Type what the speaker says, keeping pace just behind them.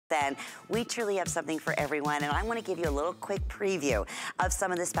HSN, we truly have something for everyone, and I want to give you a little quick preview of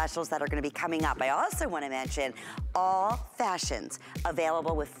some of the specials that are going to be coming up. I also want to mention all fashions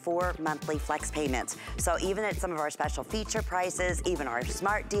available with 4 monthly flex payments. So even at some of our special feature prices, even our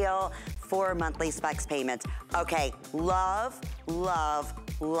smart deal, 4 monthly flex payments. Okay, love, love,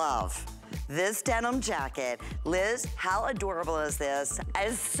 love this denim jacket. Liz, how adorable is this?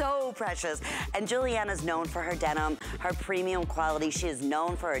 It's so precious. And Giuliana's known for her denim, her premium quality. She is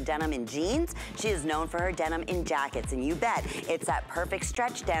known for her denim in jeans. She is known for her denim in jackets. And you bet, it's that perfect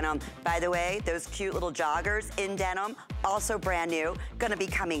stretch denim. By the way, those cute little joggers in denim, also brand new, gonna be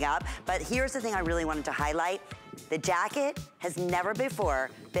coming up. But here's the thing I really wanted to highlight. The jacket has never before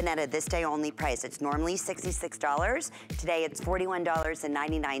been at a this day only price. It's normally $66. Today it's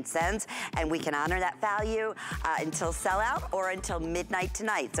 $41.99, and we can honor that value until sellout or until midnight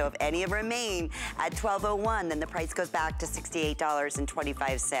tonight. So if any remain at $12.01, then the price goes back to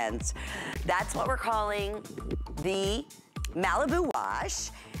 $68.25. That's what we're calling the Malibu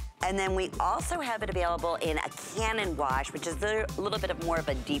wash. And then we also have it available in a Cannon wash, which is a little bit more of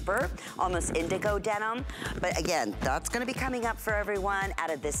a deeper, almost indigo denim. But again, that's gonna be coming up for everyone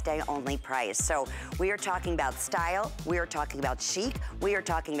at a this day only price. So we are talking about style, we are talking about chic, we are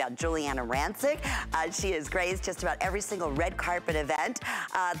talking about Giuliana Rancic. She has graced just about every single red carpet event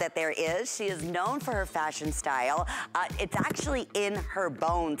that there is. She is known for her fashion style. It's actually in her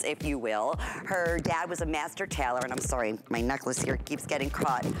bones, if you will. Her dad was a master tailor, and I'm sorry, my necklace here keeps getting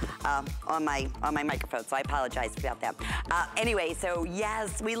caught on my microphone, so I apologize about that. Anyway, so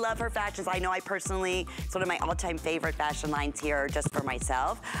yes, we love her fashions. I know I personally, it's one of my all-time favorite fashion lines here, just for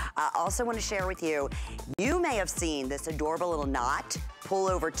myself. Also want to share with you, you may have seen this adorable little knot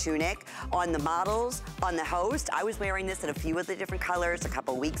pullover tunic on the models, on the host. I was wearing this in a few of the different colors a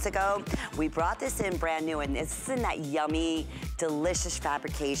couple weeks ago. We brought this in brand new, and this is in that yummy, delicious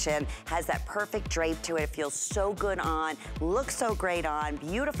fabrication. Has that perfect drape to it. It feels so good on, looks so great on,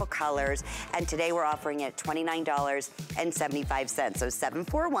 beautiful colors. And today we're offering it at $29.75. So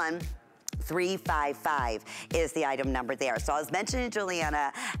 741-355 is the item number there. So I was mentioning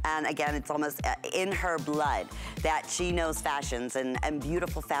Giuliana, and again, it's almost in her blood that she knows fashions and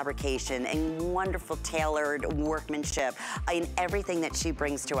beautiful fabrication and wonderful tailored workmanship in everything that she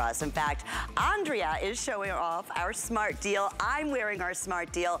brings to us. In fact, Andrea is showing off our smart deal. I'm wearing our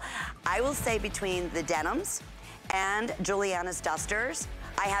smart deal. I will say between the denims and Giuliana's dusters,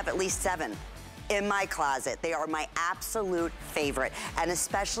 I have at least 7 in my closet. They are my absolute favorite, and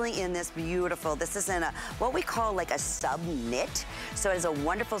especially in this beautiful, this is in a, what we call like a sub knit, so it has a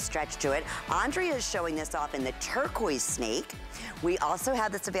wonderful stretch to it. Andrea is showing this off in the turquoise snake. We also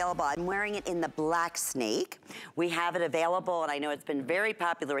have this available, I'm wearing it in the black snake. We have it available, and I know it's been very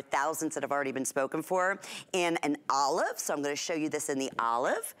popular with thousands that have already been spoken for, in an olive, so I'm gonna show you this in the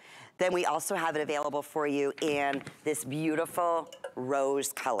olive. Then we also have it available for you in this beautiful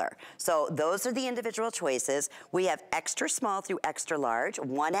rose color. So those are the individual choices. We have extra small through extra large,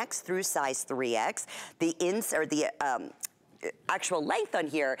 1X through size 3X. The actual length on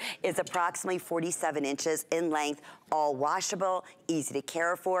here is approximately 47 inches in length, all washable, easy to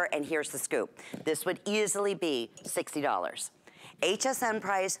care for, and here's the scoop. This would easily be $60. HSN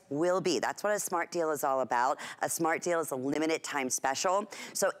price will be. That's what a smart deal is all about. A smart deal is a limited time special.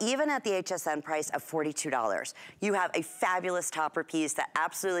 So even at the HSN price of $42, you have a fabulous topper piece that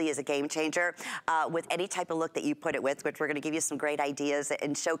absolutely is a game changer with any type of look that you put it with, which we're gonna give you some great ideas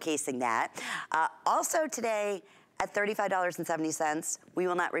in showcasing that. Also today, at $35.70, we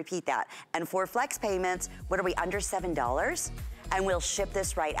will not repeat that. And for flex payments, what are we, under $7? And we'll ship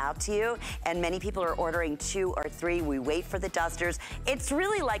this right out to you. And many people are ordering 2 or 3. We wait for the dusters. It's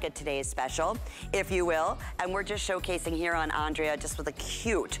really like a today's special, if you will. And we're just showcasing here on Andrea just with a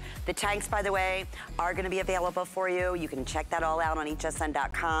cute. The tanks, by the way, are gonna be available for you. You can check that all out on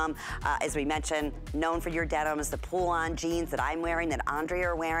hsn.com. As we mentioned, known for your denims, the pull-on jeans that I'm wearing, that Andrea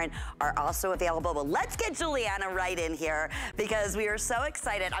are wearing, are also available. But let's get Giuliana right in here because we are so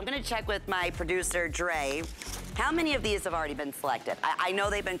excited. I'm gonna check with my producer, Dre. How many of these have already been selected? I know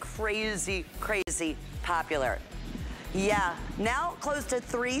they've been crazy, crazy popular. Yeah, now close to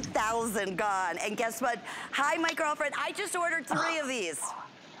 3,000 gone. And guess what? Hi, my girlfriend. I just ordered 3 of these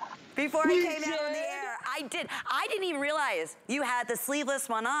before I came out on the air. I did. I didn't even realize you had the sleeveless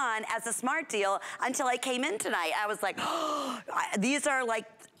one on as a smart deal until I came in tonight. I was like, oh, these are like,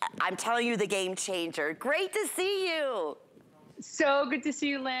 I'm telling you, the game changer. Great to see you. So good to see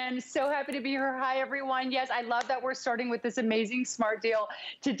you, Lynn. So happy to be here. Hi, everyone. Yes, I love that we're starting with this amazing smart deal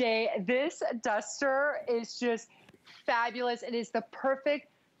today. This duster is just fabulous. It is the perfect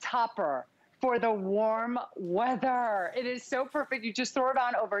topper for the warm weather. It is so perfect. You just throw it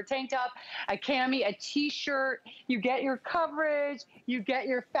on over a tank top, a cami, a t-shirt. You get your coverage, you get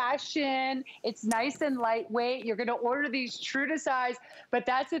your fashion. It's nice and lightweight. You're gonna order these true to size, but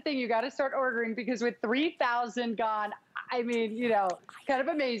that's the thing, you gotta start ordering because with 3,000 gone, I mean, you know, kind of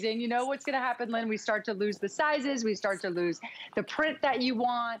amazing. You know what's going to happen, Lynn? We start to lose the sizes. We start to lose the print that you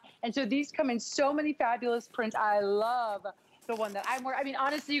want. And so these come in so many fabulous prints. I love the one that I'm wearing. I mean,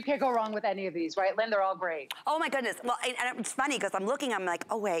 honestly, you can't go wrong with any of these, right, Lynn? They're all great. Oh, my goodness. Well, and it's funny because I'm looking, I'm like,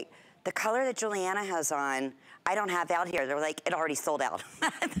 oh, wait, the color that Giuliana has on, I don't have out here. They're like, it already sold out.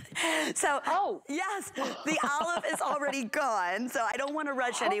 So, yes, the olive is already gone. So I don't want to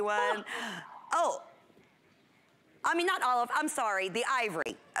rush anyone. Oh. I mean, not olive, I'm sorry, the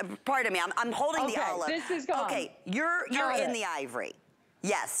ivory. Pardon me, I'm holding the olive. This is gone. Okay, you're in the ivory.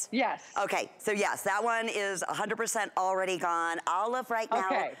 Yes. Yes. Okay, so yes, that one is 100% already gone. Olive right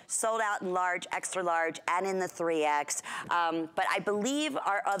now, sold out in large, extra large, and in the 3X. But I believe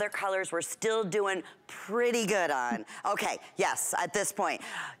our other colors we're still doing pretty good on. Okay, yes, at this point.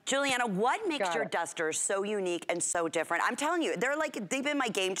 Giuliana, what makes your dusters so unique and so different? I'm telling you, they've been my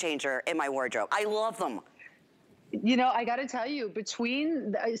game changer in my wardrobe. I love them. You know, I got to tell you,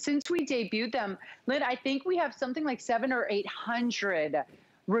 since we debuted them, Lynn, I think we have something like 700 or 800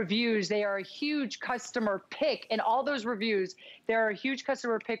 reviews. They are a huge customer pick. In all those reviews, they're a huge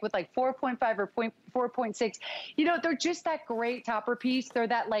customer pick with like 4.5 or 4.6. You know, they're just that great topper piece. They're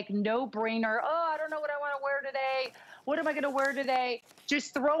that like no-brainer, oh, I don't know what I want to wear today. What am I going to wear today?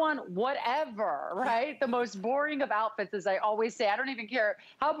 Just throw on whatever, right? The most boring of outfits, as I always say. I don't even care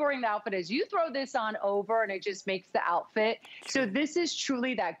how boring the outfit is. You throw this on over and it just makes the outfit. So this is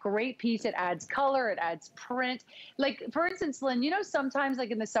truly that great piece. It adds color. It adds print. Like, for instance, Lynn, you know, sometimes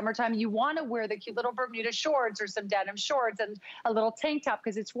like in the summertime, you want to wear the cute little Bermuda shorts or some denim shorts and a little tank top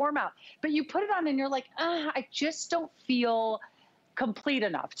because it's warm out. But you put it on and you're like, I just don't feel complete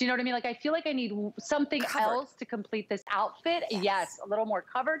enough. Do you know what I mean? Like, I feel like I need something else to complete this outfit. Yes, a little more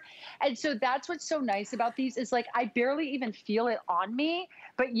covered. And so that's what's so nice about these is like, I barely even feel it on me,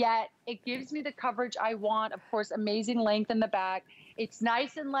 but yet it gives me the coverage I want. Of course, amazing length in the back. It's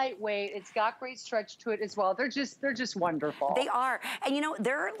nice and lightweight. It's got great stretch to it as well. They're just wonderful. They are. And you know,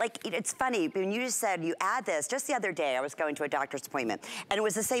 they're like, it's funny, when you just said you add this, just the other day I was going to a doctor's appointment and it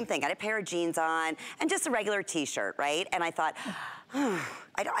was the same thing. I had a pair of jeans on and just a regular t-shirt, right? And I thought,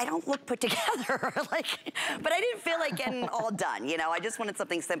 I don't look put together, like, but I didn't feel like getting all done, you know? I just wanted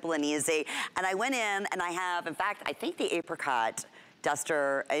something simple and easy. And I went in and I have, in fact, I think the apricot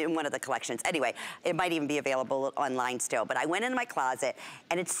duster in one of the collections. Anyway, it might even be available online still, but I went into my closet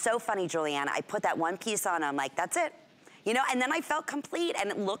and it's so funny, Giuliana, I put that one piece on, I'm like, that's it. You know, and then I felt complete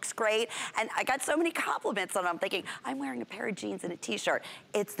and it looks great. And I got so many compliments on it. I'm thinking, I'm wearing a pair of jeans and a t-shirt.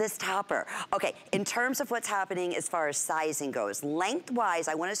 It's this topper. Okay, in terms of what's happening as far as sizing goes, lengthwise,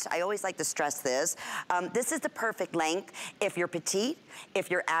 I always like to stress this. This is the perfect length if you're petite, if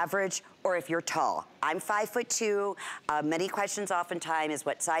you're average, or if you're tall. I'm 5'2". Many questions oftentimes is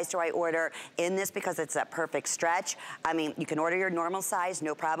what size do I order in this because it's that perfect stretch. I mean, you can order your normal size,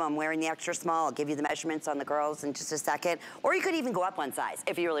 no problem. I'm wearing the extra small. I'll give you the measurements on the girls in just a second. Or you could even go up one size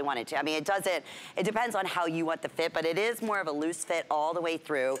if you really wanted to. I mean, it depends on how you want the fit, but it is more of a loose fit all the way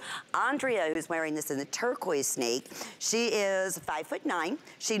through. Andrea, who's wearing this in the turquoise snake, she is 5'9".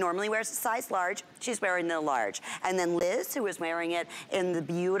 She normally wears a size large. She's wearing the large. And then Liz, who is wearing it in the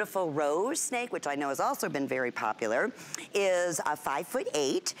beautiful rose snake, which I know has also been very popular, is a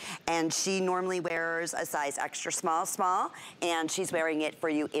 5'8", and she normally wears a size extra small, and she's wearing it for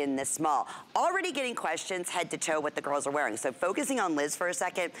you in the small. Already getting questions head to toe what the girls are wearing. So focusing on Liz for a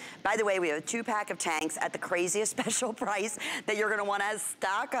second, by the way, we have a 2-pack of tanks at the craziest special price that you're gonna wanna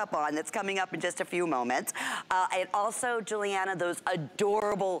stock up on that's coming up in just a few moments. And also, Giuliana, those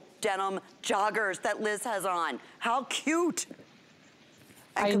adorable denim joggers that Liz has on. How cute.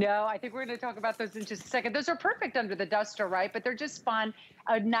 I know. I think we're going to talk about those in just a second. Those are perfect under the duster, right? But they're just fun.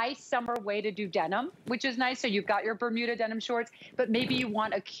 A nice summer way to do denim, which is nice. So you've got your Bermuda denim shorts, but maybe you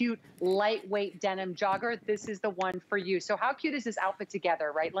want a cute, lightweight denim jogger. This is the one for you. So how cute is this outfit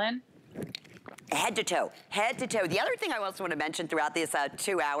together, right, Lynn? Head to toe, head to toe. The other thing I also want to mention throughout these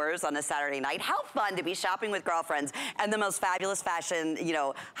 2 hours on a Saturday night, how fun to be shopping with girlfriends and the most fabulous fashion, you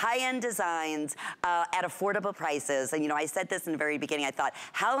know, high-end designs at affordable prices. And, you know, I said this in the very beginning, I thought,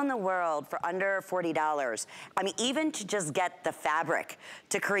 how in the world for under $40? I mean, even to just get the fabric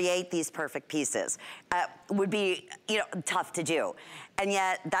to create these perfect pieces would be, you know, tough to do. And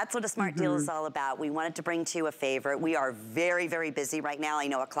yet, that's what a smart deal is all about. We wanted to bring to you a favorite. We are very, very busy right now. I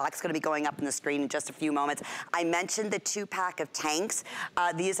know a clock's gonna be going up on the screen in just a few moments. I mentioned the 2-pack of tanks.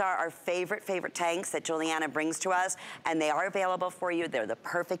 These are our favorite tanks that Giuliana brings to us, and they are available for you. They're the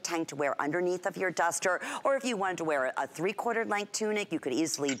perfect tank to wear underneath of your duster, or if you wanted to wear a 3/4 length tunic, you could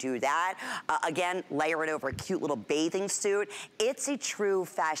easily do that. Again, layer it over a cute little bathing suit. It's a true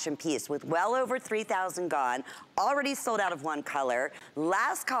fashion piece with well over 3,000 gone, already sold out of one color.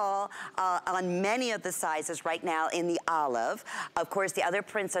 Last call on many of the sizes right now in the olive. Of course, the other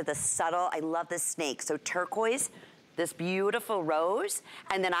prints are the subtle, I love the snake. So turquoise, this beautiful rose,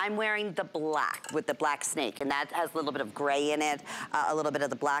 and then I'm wearing the black with the black snake, and that has a little bit of gray in it, a little bit of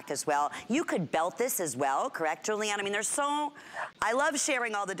the black as well. You could belt this as well, correct, Giuliana? I mean, I love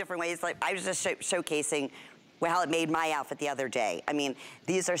sharing all the different ways. Like, I was just showcasing how it made my outfit the other day. I mean,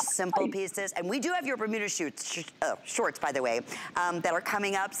 these are simple pieces. And we do have your Bermuda shorts, by the way, that are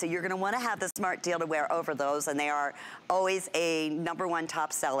coming up. So you're gonna wanna have the smart deal to wear over those. And they are always a #1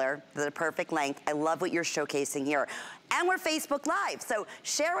 top seller. They're the perfect length. I love what you're showcasing here. And we're Facebook Live, so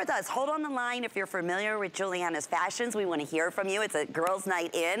share with us. Hold on the line if you're familiar with Giuliana's fashions. We want to hear from you. It's a girls'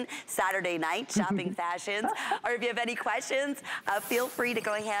 night in, Saturday night, shopping fashions. Or if you have any questions, feel free to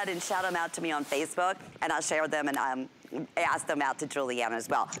go ahead and shout them out to me on Facebook, and I'll share them and ask them out to Giuliana as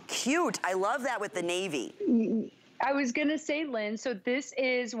well. Cute, I love that with the navy. I was gonna say, Lynn, so this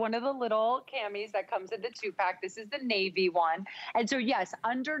is one of the little camis that comes in the 2-pack. This is the navy one. And so yes,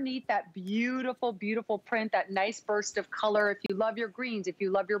 underneath that beautiful, beautiful print, that nice burst of color, if you love your greens, if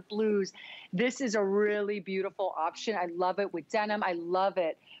you love your blues, this is a really beautiful option. I love it with denim. I love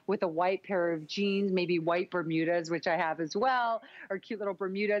it with a white pair of jeans, maybe white Bermudas, which I have as well, or cute little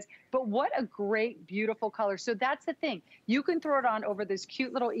Bermudas. But what a great, beautiful color. So that's the thing. You can throw it on over this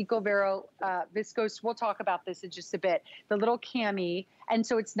cute little EcoVero viscose. We'll talk about this in just a bit. The little cami. And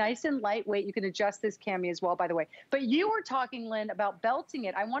so it's nice and lightweight. You can adjust this cami as well, by the way. But you were talking, Lynn, about belting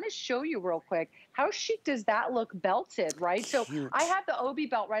it. I want to show you real quick. How chic does that look belted, right? So I have the Obi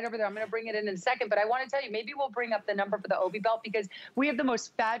belt right over there. I'm going to bring it in a second. But I want to tell you, maybe we'll bring up the number for the Obi belt because we have the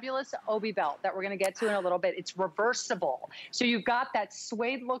most fabulous Obi belt that we're going to get to in a little bit. It's reversible. So you've got that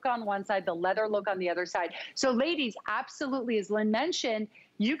suede look on one side, the leather look on the other side. So ladies, absolutely, as Lynn mentioned,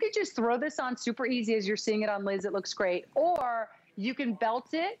 you could just throw this on super easy as you're seeing it on Liz. It looks great. Or you can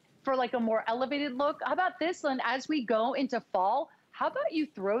belt it for like a more elevated look. How about this, Lynn? As we go into fall, how about you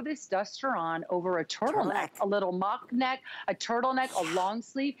throw this duster on over a turtleneck, a little mock neck, a turtleneck, a long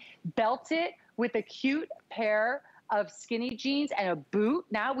sleeve, belt it with a cute pair of skinny jeans and a boot.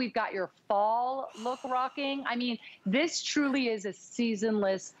 Now we've got your fall look rocking. I mean, this truly is a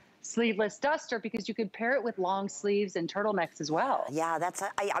seasonless sleeveless duster because you could pair it with long sleeves and turtlenecks as well. Yeah,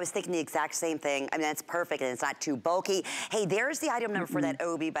 I was thinking the exact same thing. I mean, that's perfect and it's not too bulky. Hey, there's the item number for that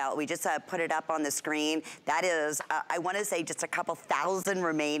Obi belt. We just put it up on the screen. That is, I want to say just a couple thousand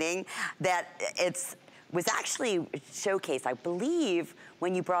remaining. That was actually showcased, I believe,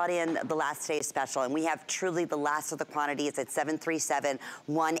 when you brought in the last day special, and we have truly the last of the quantities at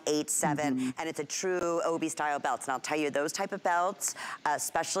 737-187, and it's a true Obi style belts. And I'll tell you, those type of belts,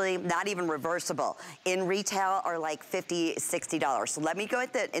 especially not even reversible, in retail are like $50, $60. So let me go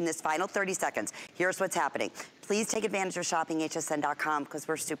in this final 30 seconds. Here's what's happening. Please take advantage of shoppinghsn.com because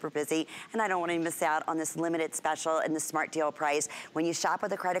we're super busy and I don't want to miss out on this limited special and the smart deal price. When you shop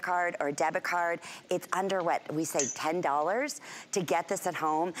with a credit card or a debit card, it's under what we say $10 to get this at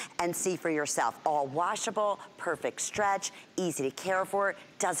home and see for yourself. All washable, perfect stretch, easy to care for,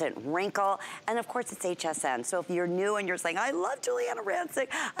 doesn't wrinkle, and of course it's HSN. So if you're new and you're saying, I love Giuliana Rancic,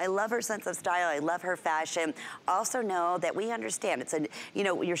 I love her sense of style, I love her fashion, also know that we understand. It's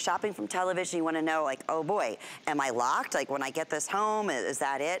you're shopping from television, you wanna know like, oh boy, am I locked? Like when I get this home, is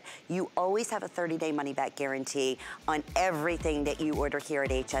that it? You always have a 30-day money-back guarantee on everything that you order here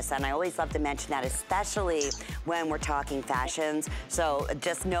at HSN. I always love to mention that, especially when we're talking fashions. So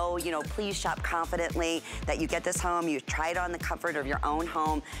just know, please shop confidently that you get this home, you try it on the comfort of your own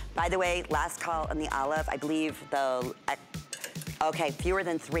home. By the way, last call on the olive, I believe okay, fewer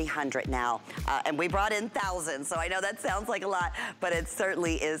than 300 now. And we brought in thousands, so I know that sounds like a lot, but it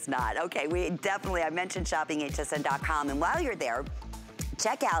certainly is not. Okay, I mentioned shoppinghsn.com, and while you're there,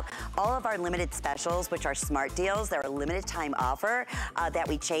 check out all of our limited specials, which are smart deals. They're a limited time offer that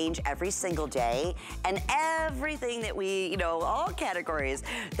we change every single day. And everything that all categories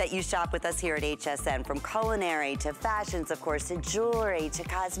that you shop with us here at HSN, from culinary to fashions, of course, to jewelry, to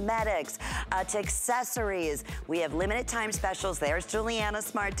cosmetics, to accessories. We have limited time specials. There's Giuliana's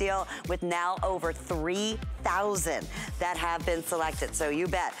smart deal with now over 3,000 that have been selected. So you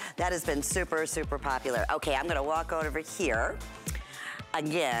bet that has been super, super popular. Okay, I'm gonna walk over here.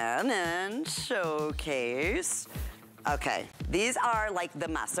 again and showcase. Okay, these are like the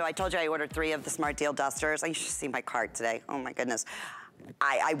must. So I told you I ordered 3 of the Smart Deal dusters. You should see my cart today. Oh my goodness.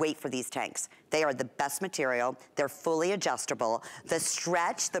 I wait for these tanks. They are the best material. They're fully adjustable. The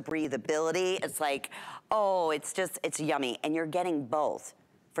stretch, the breathability, it's like, oh, it's yummy. And you're getting both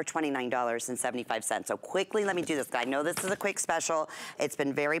for $29.75. So quickly, let me do this. I know this is a quick special. It's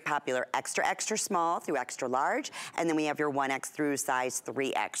been very popular. Extra, extra small through extra large. And then we have your 1X through size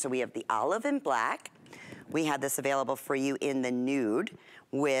 3X. So we have the olive and black. We had this available for you in the nude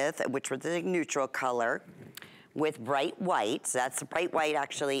which was the neutral color, with bright white. So that's bright white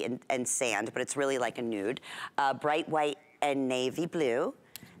actually and sand, but it's really like a nude. Bright white and navy blue.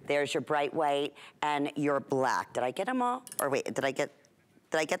 There's your bright white and your black. Did I get them all? Or wait, did I get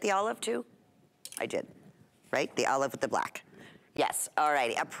the olive too? I did, right? The olive with the black. Yes, all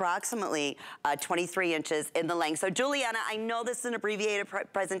righty, approximately 23 inches in the length. So Giuliana, I know this is an abbreviated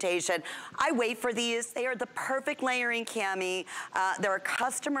presentation. I wait for these. They are the perfect layering cami. They're a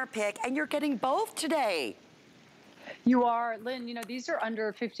customer pick, and you're getting both today. You are, Lynn, you know, these are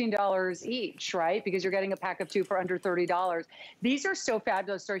under $15 each, right? Because you're getting a pack of 2 for under $30. These are so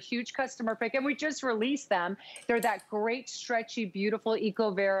fabulous. They're a huge customer pick, and we just released them. They're that great, stretchy, beautiful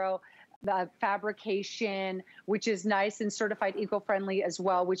Eco-Vero fabrication, which is nice and certified eco-friendly as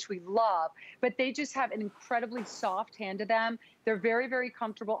well, which we love. But they just have an incredibly soft hand to them. They're very, very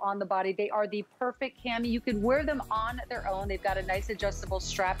comfortable on the body. They are the perfect cami. You can wear them on their own. They've got a nice adjustable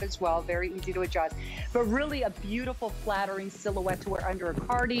strap as well, very easy to adjust. But really a beautiful, flattering silhouette to wear under a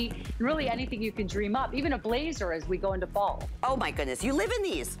cardi, really anything you can dream up, even a blazer as we go into fall. Oh my goodness, you live in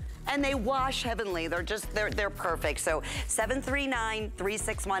these. And they wash heavenly. They're perfect. So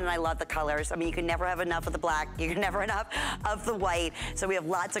 739361, and I love the colors. I mean, you can never have enough of the black. You can never have enough of the white. So we have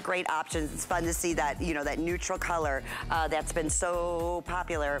lots of great options. It's fun to see that, you know, that neutral color that's been so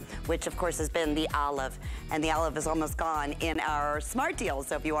popular, which of course has been the olive. And the olive is almost gone in our Smart Deal.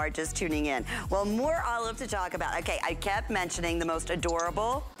 So if you are just tuning in. Well, more olive to talk about. Okay, I kept mentioning the most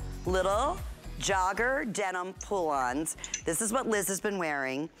adorable little jogger denim pull-ons. This is what Liz has been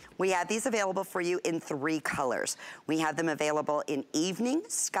wearing. We have these available for you in 3 colors. We have them available in evening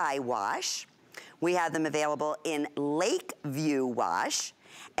sky wash. We have them available in lake view wash.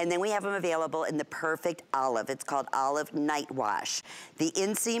 And then we have them available in the perfect olive. It's called Olive Night Wash. The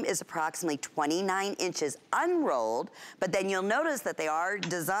inseam is approximately 29 inches unrolled, but then you'll notice that they are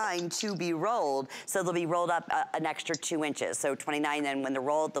designed to be rolled, so they'll be rolled up an extra 2 inches. So 29, and when they're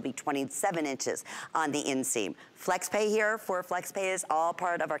rolled, they'll be 27 inches on the inseam. FlexPay here for FlexPay is all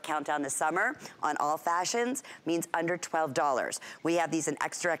part of our countdown this summer on all fashions, means under $12. We have these in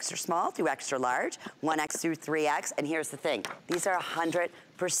extra, extra small through extra large, 1X through 3X, and here's the thing. These are 100%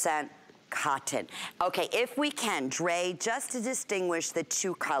 cotton. Okay, if we can, Dre, just to distinguish the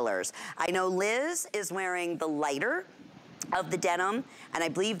 2 colors. I know Liz is wearing the lighter of the denim, and I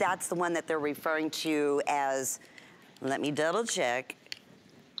believe that's the one that they're referring to as, let me double check.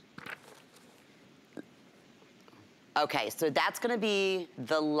 Okay, so that's gonna be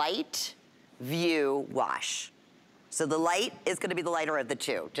the light view wash. So the light is gonna be the lighter of the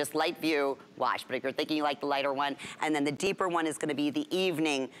 2, just light view wash. But if you're thinking you like the lighter one, and then the deeper one is gonna be the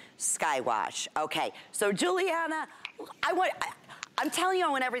evening sky wash. Okay, so Giuliana, I'm telling you, I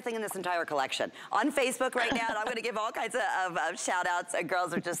want everything in this entire collection. On Facebook right now, and I'm gonna give all kinds of shout outs, and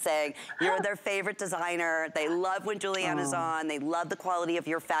girls are just saying, you're their favorite designer. They love when Giuliana's on. They love the quality of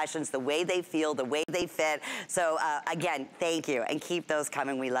your fashions, the way they feel, the way they fit. So again, thank you, and keep those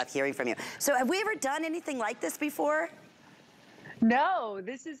coming. We love hearing from you. So have we ever done anything like this before? No,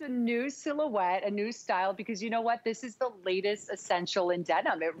 this is a new silhouette, a new style, because you know what? This is the latest essential in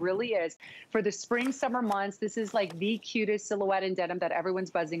denim. It really is. For the spring, summer months, this is like the cutest silhouette in denim that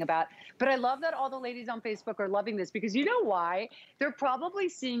everyone's buzzing about. But I love that all the ladies on Facebook are loving this, because you know why? They're probably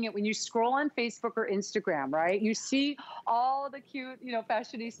seeing it when you scroll on Facebook or Instagram, right? You see all the cute, you know,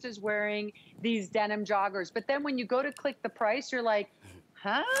 fashionistas wearing these denim joggers. But then when you go to click the price, you're like,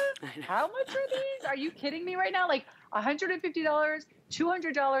 huh? How much are these? Are you kidding me right now? Like $150,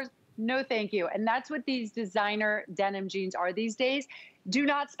 $200, no thank you. And that's what these designer denim jeans are these days. Do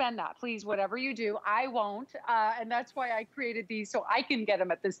not spend that, please. Whatever you do, I won't. And that's why I created these, so I can get them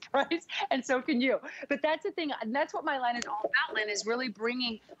at this price, and so can you. But that's the thing, and that's what my line is all about, Lynn, is really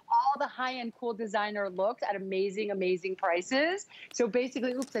bringing all the high-end cool designer looks at amazing, amazing prices. So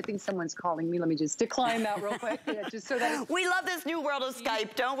basically, oops, I think someone's calling me. Let me just decline that real quick. Yeah, just so that we love this new world of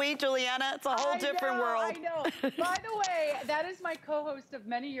Skype, don't we, Giuliana? It's a whole different world. I know. By the way, that is my co-host of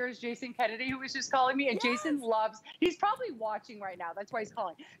many years, Jason Kennedy, who was just calling me, and Jason loves, he's probably watching right now. That's that's why he's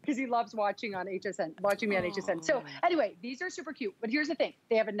calling, because he loves watching on HSN, watching me on HSN. So anyway, these are super cute. But here's the thing.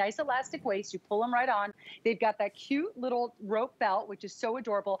 They have a nice elastic waist. You pull them right on. They've got that cute little rope belt, which is so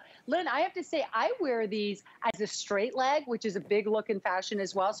adorable. Lynn, I have to say, I wear these as a straight leg, which is a big look in fashion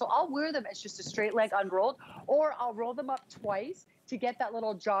as well. So I'll wear them as just a straight leg unrolled, or I'll roll them up twice to get that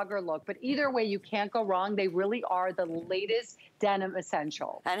little jogger look. But either way, you can't go wrong. They really are the latest denim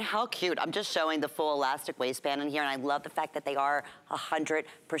essential. And how cute. I'm just showing the full elastic waistband in here, and I love the fact that they are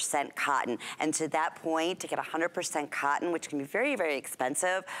 100% cotton. And to that point, to get 100% cotton, which can be very, very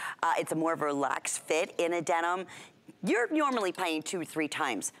expensive, it's a more of a relaxed fit in a denim. You're normally paying 2 or 3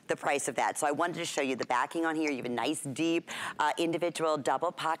 times the price of that. So I wanted to show you the backing on here. You have a nice deep individual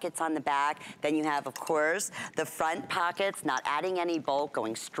double pockets on the back. Then you have, of course, the front pockets, not adding any bulk,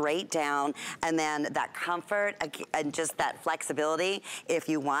 going straight down. And then that comfort and just that flexibility. If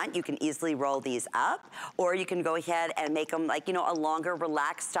you want, you can easily roll these up, or you can go ahead and make them like, you know, a longer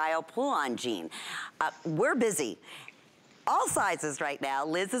relaxed style pull-on jean. We're busy. All sizes right now.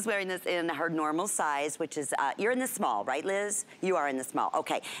 Liz is wearing this in her normal size, which is, you're in the small, right, Liz? You are in the small.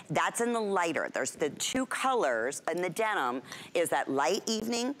 Okay, that's in the lighter. There's the 2 colors in the denim is that light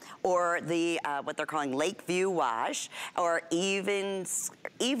evening, or the, what they're calling lake view wash, or evening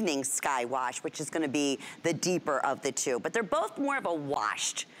sky wash, which is gonna be the deeper of the 2. But they're both more of a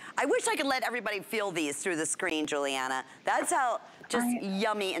washed. I wish I could let everybody feel these through the screen, Giuliana. That's how just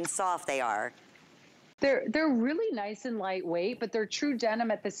yummy and soft they are. They're really nice and lightweight, but they're true denim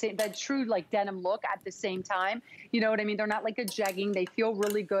at the same, that true like denim look at the same time. You know what I mean? They're not like a jegging. They feel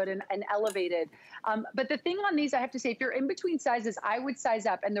really good and elevated. But the thing on these, I have to say, if you're in between sizes, I would size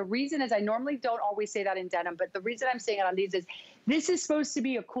up. And the reason is, I normally don't always say that in denim, but the reason I'm saying it on these is, this is supposed to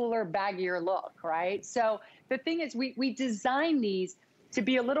be a cooler, baggier look, right? So the thing is, we design these to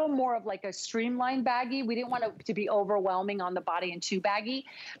be a little more of like a streamlined baggy. We didn't want it to be overwhelming on the body and too baggy.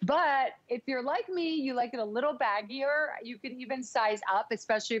 But if you're like me, you like it a little baggier, you can even size up,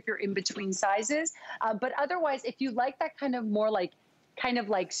 especially if you're in between sizes. But otherwise, if you like that kind of more like,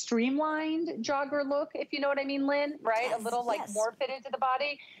 streamlined jogger look, if you know what I mean, Lynn, right? Yes, a little like more fit into the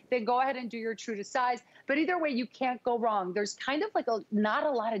body, then go ahead and do your true to size. But either way, you can't go wrong. There's kind of like not a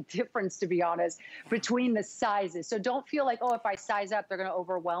lot of difference, to be honest, between the sizes. So don't feel like, oh, if I size up, they're going to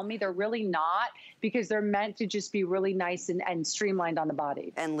overwhelm me. They're really not, because they're meant to just be really nice and streamlined on the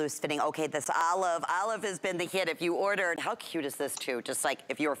body. And loose fitting. Okay, this olive has been the hit. If you ordered, how cute is this too? Just like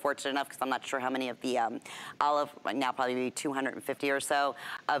if you were fortunate enough, because I'm not sure how many of the olive, now probably maybe 250 or so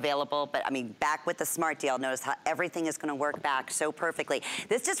available. But I mean, back with the smart deal, notice how everything is going to work back so perfectly.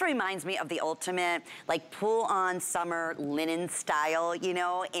 This just reminds me of the ultimate like pull on summer linen style, you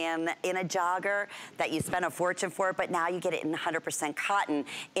know, in a jogger that you spend a fortune for, but now you get it in 100% cotton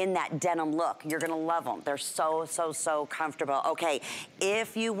in that denim look. You're gonna love them. They're so, so, so comfortable. Okay,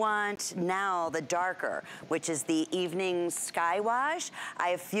 if you want now the darker, which is the evening sky wash, I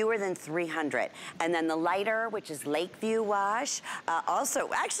have fewer than 300. And then the lighter, which is Lakeview wash, also,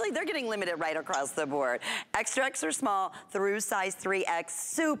 actually they're getting limited right across the board. Extra, extra small through size 3X,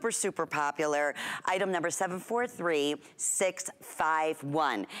 super, super popular. Item number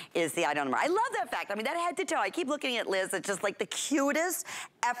 743651 is the item number. I love that fact. I mean, that head to toe. I keep looking at Liz. It's just like the cutest,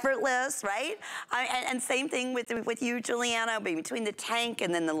 effortless, right? And same thing with you, Giuliana, between the tank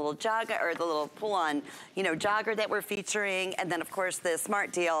and then the little jogger, or the little pull-on, you know, jogger that we're featuring, and then of course the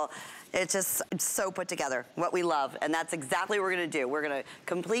smart deal. It's just so put together, what we love, and that's exactly what we're gonna do. We're gonna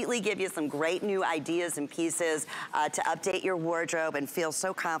completely give you some great new ideas and pieces to update your wardrobe and feel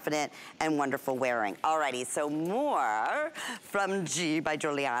so confident and wonderful wearing. Alrighty, so more from G by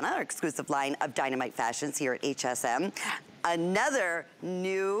Giuliana, our exclusive line of Dynamite Fashions here at HSN. Another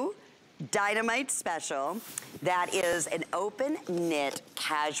new Dynamite special that is an open knit,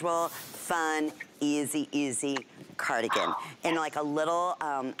 casual, fun, easy cardigan. And like a little,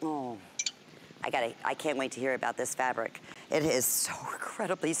 oh, I can't wait to hear about this fabric. It is so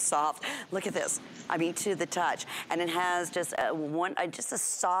incredibly soft. Look at this. I mean, to the touch. And it has just just a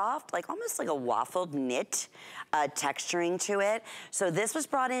soft, like almost like a waffled knit texturing to it. So this was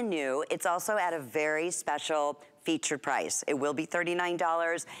brought in new. It's also at a very special featured price. It will be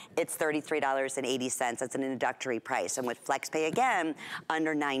 $39. It's $33.80. It's an introductory price. And with FlexPay, again,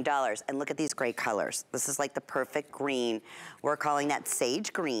 under $9. And look at these great colors. This is like the perfect green. We're calling that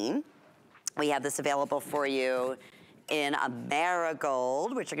sage green. We have this available for you in a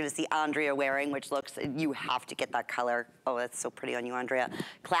marigold, which you're gonna see Andrea wearing, which looks, you have to get that color. Oh, that's so pretty on you, Andrea.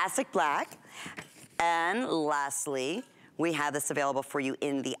 Classic black. And lastly, we have this available for you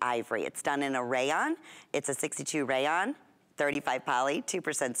in the ivory. It's done in a rayon. It's a 62 rayon, 35 poly, 2%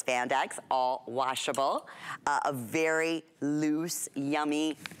 spandex, all washable. A very loose,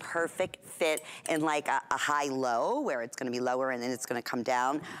 yummy, perfect fit in like a high-low, where it's gonna be lower and then it's gonna come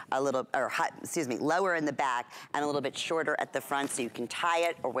down a little, or high, excuse me, lower in the back and a little bit shorter at the front, so you can tie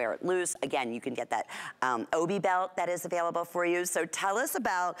it or wear it loose. Again, you can get that obi belt that is available for you. So tell us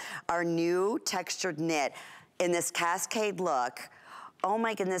about our new textured knit in this cascade look. Oh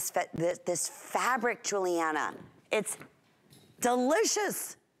my goodness, this fabric, Giuliana, it's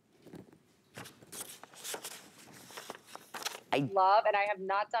delicious. I love, and I have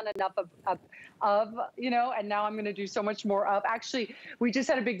not done enough of, you know, and now I'm gonna do so much more of. Actually, we just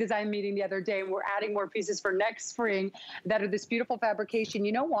had a big design meeting the other day, and we're adding more pieces for next spring that are this beautiful fabrication.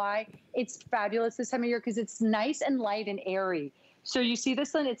 You know why? It's fabulous this time of year, because it's nice and light and airy. So you see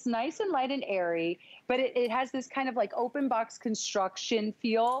this one, it's nice and light and airy, but it has this kind of like open box construction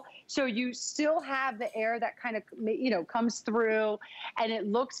feel. So you still have the air that kind of, you know, comes through, and it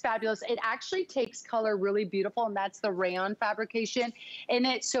looks fabulous. It actually takes color really beautiful, and that's the rayon fabrication in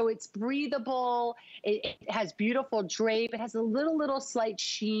it. So it's breathable. It has beautiful drape. It has a little slight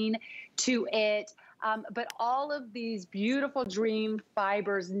sheen to it. But all of these beautiful dream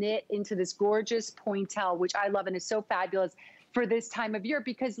fibers knit into this gorgeous pointelle, which I love and is so fabulous for this time of year,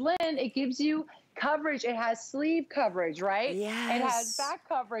 because Lynn, it gives you coverage. It has sleeve coverage, right? Yes. It has back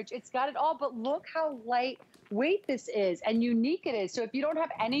coverage. It's got it all, but look how lightweight this is and unique it is. So if you don't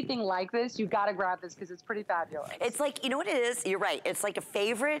have anything like this, you gotta grab this because it's pretty fabulous. It's like, you know what it is? You're right. It's like a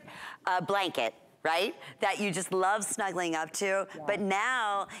favorite blanket, right? That you just love snuggling up to, but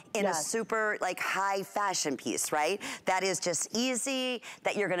now in a super like high fashion piece, right? That is just easy,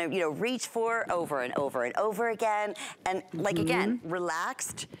 that you're gonna, you know, reach for over and over and over again. And like, again,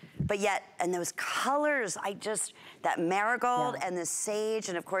 relaxed, but yet, and those colors, that marigold and the sage,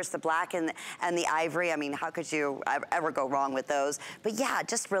 and of course the black and the ivory. I mean, how could you ever go wrong with those? But yeah,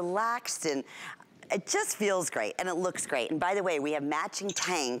 just relaxed, and it just feels great, and it looks great. And by the way, we have matching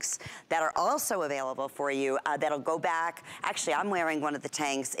tanks that are also available for you that'll go back. Actually, I'm wearing one of the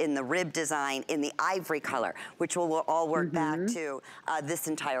tanks in the rib design in the ivory color, which will all work back to this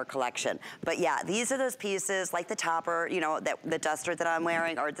entire collection. But yeah, these are those pieces, like the topper, you know, the duster that I'm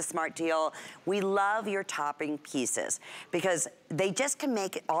wearing, or the Smart Deal. We love your topping pieces because they just can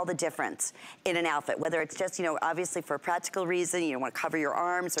make all the difference in an outfit, whether it's just, you know, obviously for a practical reason, you don't want to cover your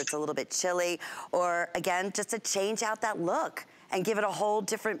arms, or it's a little bit chilly, or again, just to change out that look and give it a whole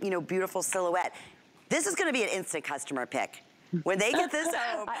different, you know, beautiful silhouette. This is gonna be an instant customer pick. When they get this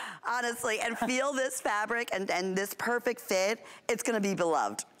home, honestly, and feel this fabric and this perfect fit, it's gonna be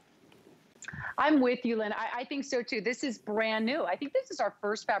beloved. I'm with you, Lynn. I think so too. This is brand new. I think this is our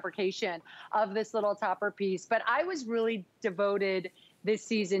first fabrication of this little topper piece, but I was really devoted this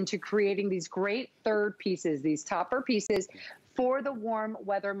season to creating these great third pieces, these topper pieces for the warm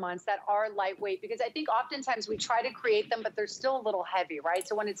weather months that are lightweight, because I think oftentimes we try to create them, but they're still a little heavy, right?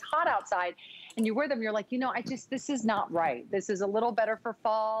 So when it's hot outside and you wear them, you're like, you know, this is not right. This is a little better for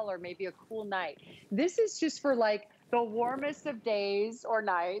fall or maybe a cool night. This is just for like the warmest of days or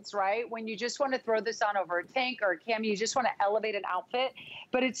nights, right? When you just want to throw this on over a tank or a cami, you just want to elevate an outfit.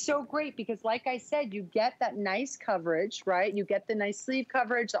 But it's so great because, like I said, you get that nice coverage, right? You get the nice sleeve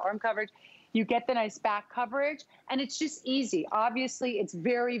coverage, the arm coverage, you get the nice back coverage, and it's just easy. Obviously, it's a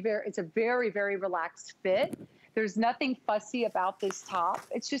very, very relaxed fit. There's nothing fussy about this top.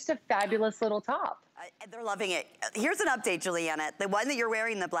 It's just a fabulous little top. They're loving it. Here's an update, Giuliana. The one that you're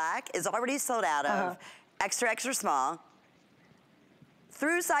wearing in the black is already sold out of. Extra small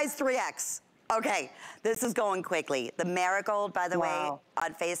through size 3X. Okay, this is going quickly. The marigold, by the way,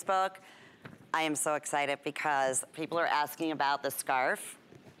 on Facebook, I am so excited because people are asking about the scarf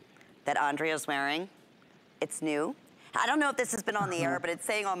that Andrea's wearing. It's new. I don't know if this has been on the air, but it's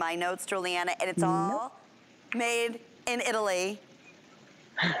saying on my notes, Giuliana, and it's all made in Italy.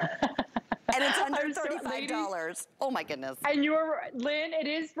 And it's under $35. Oh my goodness. And you're, Lynn, it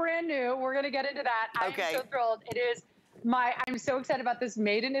is brand new. We're gonna get into that. Okay. I'm so thrilled. It is I'm so excited about this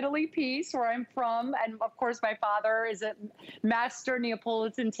made in Italy piece where I'm from. And of course, my father is a master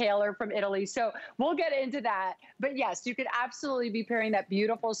Neapolitan tailor from Italy. So we'll get into that. But yes, you could absolutely be pairing that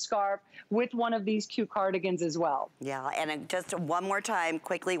beautiful scarf with one of these cute cardigans as well. Yeah, and just one more time,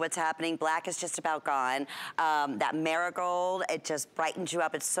 quickly, what's happening. Black is just about gone. That marigold, it just brightens you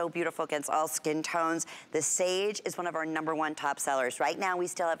up. It's so beautiful against all skin tones. The sage is one of our #1 top sellers. Right now, we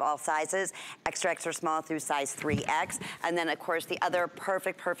still have all sizes, extra small through size 3X. And then, of course, the other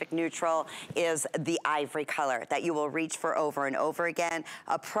perfect neutral is the ivory color that you will reach for over and over again.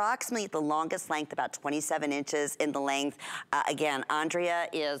 Approximately the longest length, about 27 inches in the length. Again, Andrea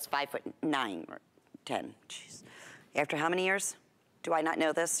is 5'9" or 10. Jeez. After how many years? Do I not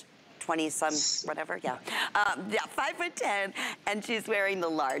know this? 20 some, whatever, yeah. Yeah, 5'10", and she's wearing the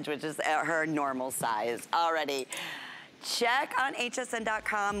large, which is her normal size already. Check on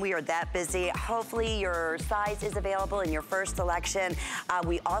hsn.com. We are that busy. Hopefully your size is available in your first selection.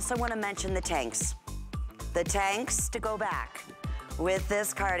 We also want to mention the tanks. The tanks to go back with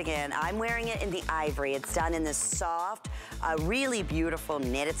this cardigan. I'm wearing it in the ivory. It's done in this soft, really beautiful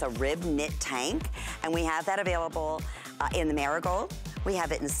knit. It's a rib knit tank, and we have that available in the marigold. We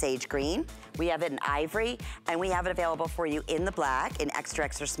have it in sage green. We have it in ivory, and we have it available for you in the black, in extra,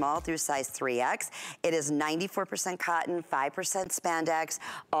 extra small through size 3X. It is 94% cotton, 5% spandex,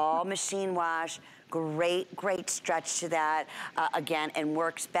 all machine wash. Great, great stretch to that, again, and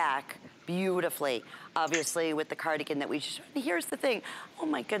works back beautifully. Obviously, with the cardigan that we just, here's the thing. Oh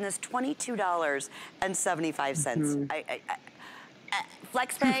my goodness, $22.75.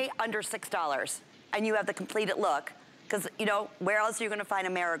 Flex pay under $6, and you have the completed look. Because, you know, where else are you going to find a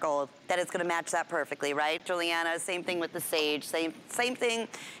marigold that is going to match that perfectly, right? Giuliana, same thing with the sage, same thing.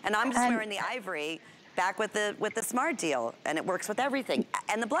 And I'm just wearing the ivory back with the smart deal, and it works with everything,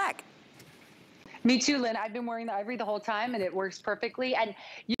 and the black. Me too, Lynn. I've been wearing the ivory the whole time, and it works perfectly. And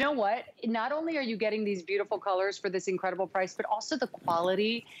you know what? Not only are you getting these beautiful colors for this incredible price, but also the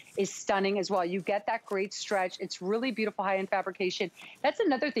quality is stunning as well. You get that great stretch. It's really beautiful high-end fabrication. That's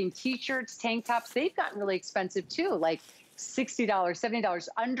another thing. T-shirts, tank tops, they've gotten really expensive too, like $60,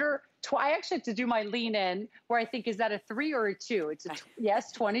 $70. I actually have to do my lean in where I think, is that a 3 or a 2? It's a,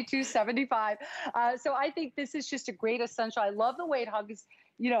 yes, $22.75. So I think this is just a great essential. I love the way it hugs,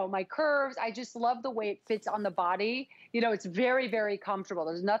 you know, my curves. I just love the way it fits on the body. You know, it's very, very comfortable.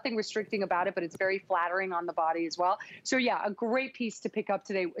 There's nothing restricting about it, but it's very flattering on the body as well. So yeah, a great piece to pick up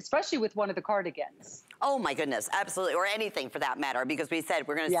today, especially with one of the cardigans. Oh my goodness, absolutely, or anything for that matter, because we said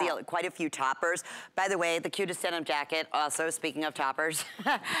we're gonna see quite a few toppers. By the way, the cutest denim jacket, also speaking of toppers,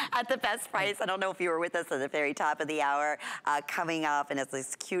 at the best price. I don't know if you were with us at the very top of the hour, coming up, and it's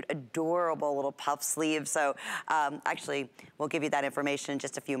this cute, adorable little puff sleeve. So actually, we'll give you that information in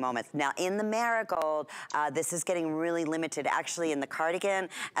just a few moments. Now in the marigold, this is getting really limited, actually in the cardigan,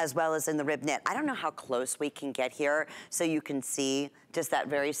 as well as in the rib knit. I don't know how close we can get here so you can see just that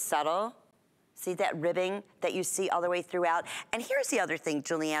very subtle. See that ribbing that you see all the way throughout? And here's the other thing,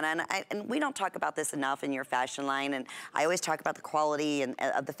 Giuliana, and we don't talk about this enough in your fashion line, and I always talk about the quality and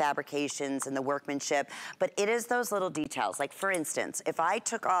of the fabrications and the workmanship, but it is those little details. Like for instance, if I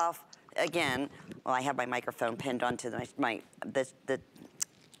took off, again, well, I have my microphone pinned onto the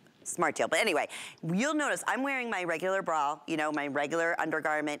smart deal. But anyway, you'll notice I'm wearing my regular bra, you know, my regular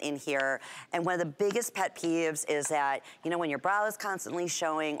undergarment in here. And one of the biggest pet peeves is that, you know, when your bra is constantly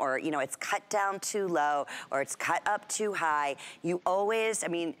showing, or, you know, it's cut down too low or it's cut up too high, you always, I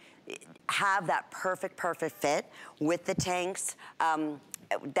mean, have that perfect fit with the tanks.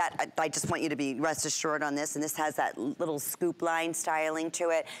 That I just want you to be rest assured on this, and this has that little scoop line styling to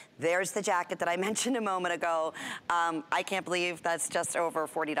it. There's the jacket that I mentioned a moment ago. I can't believe that's just over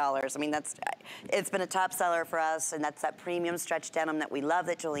 $40. I mean, it's been a top seller for us, and that's that premium stretch denim that we love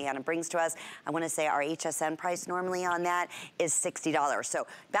that Giuliana brings to us. I want to say our HSN price normally on that is $60. So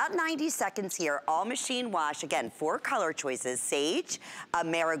about 90 seconds here, all machine wash. Again, 4 color choices: sage,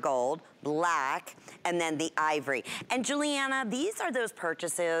 marigold, black, and then the ivory. And Giuliana, these are those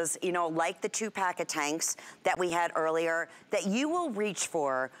purchases, you know, like the 2-pack of tanks that we had earlier, that you will reach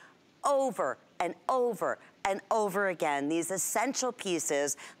for over and over and over again. These essential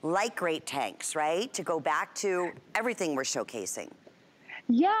pieces like great tanks, right? To go back to everything we're showcasing.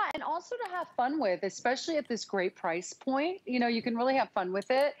 Yeah, and also to have fun with, especially at this great price point. You know, you can really have fun with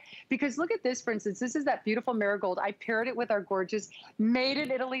it, because look at this, for instance. This is that beautiful marigold. I paired it with our gorgeous made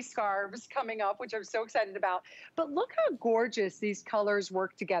in Italy scarves coming up, which I'm so excited about. But look how gorgeous these colors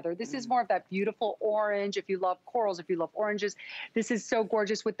work together. This is more of that beautiful orange. If you love corals, if you love oranges, this is so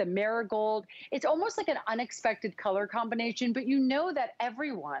gorgeous with the marigold. It's almost like an unexpected color combination, but you know that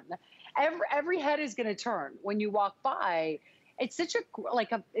every head is going to turn when you walk by. It's such it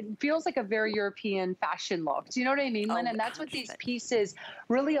feels like a very European fashion look. Do you know what I mean, Lynn? And that's what these pieces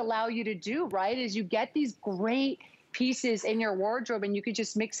really allow you to do, right? Is you get these great pieces in your wardrobe, and you could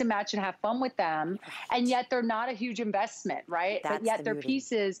just mix and match and have fun with them. And yet they're not a huge investment, right? But yet they're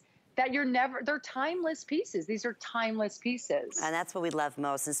pieces that they're timeless pieces. These are timeless pieces. And that's what we love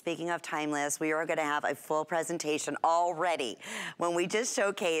most. And speaking of timeless, we are gonna have a full presentation already when we just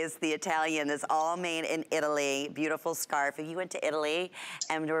showcased the Italian that's all made in Italy. Beautiful scarf. If you went to Italy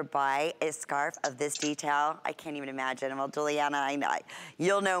and were to buy a scarf of this detail, I can't even imagine. Well, Giuliana, I know,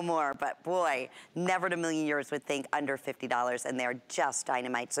 you'll know more, but boy, never in a million years would think under $50, and they're just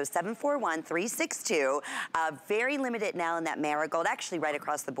dynamite. So 741-362, very limited now in that marigold, actually right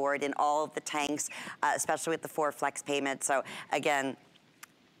across the board in all of the tanks, especially with the 4 flex payments. So again,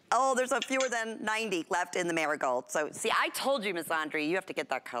 oh, there's a fewer than 90 left in the marigold. So see, I told you, Miss Andre, you have to get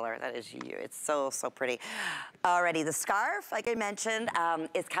that color. That is you. It's so, so pretty. Alrighty, the scarf, like I mentioned,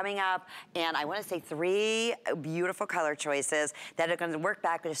 is coming up, and I want to say 3 beautiful color choices that are going to work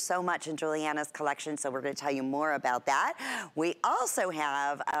back. There's so much in Giuliana's collection, so we're going to tell you more about that. We also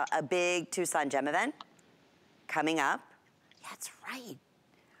have a big Tucson Gem event coming up. That's right.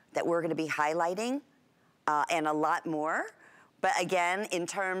 That we're gonna be highlighting and a lot more. But again, in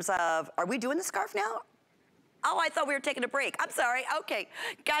terms of, are we doing the scarf now? Oh, I thought we were taking a break. I'm sorry, okay,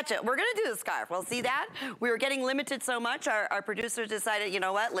 gotcha. We're gonna do the scarf. Well, see that? We were getting limited so much, our producers decided, you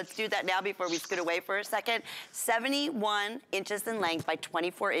know what, let's do that now before we scoot away for a second. 71 inches in length by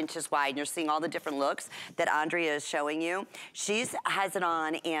 24 inches wide. And you're seeing all the different looks that Andrea is showing you. She has it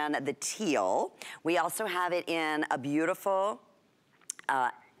on in the teal. We also have it in a beautiful,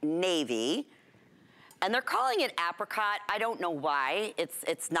 navy, and they're calling it apricot. I don't know why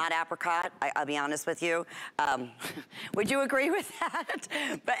it's not apricot. I'll be honest with you. Would you agree with that?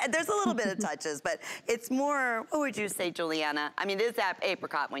 But there's a little bit of touches, but it's more. What would you say, Giuliana? I mean, it is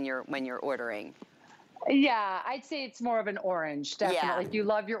apricot when you're ordering. Yeah, I'd say it's more of an orange, definitely. Yeah. If you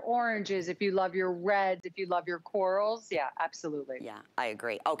love your oranges, if you love your reds, if you love your corals, yeah, absolutely. Yeah, I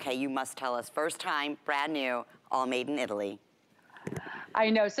agree. Okay, you must tell us. First time, brand new, all made in Italy. I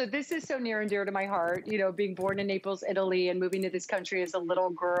know. So this is so near and dear to my heart, you know, being born in Naples, Italy, and moving to this country as a little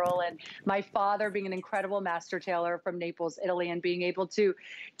girl, and my father being an incredible master tailor from Naples, Italy, and being able to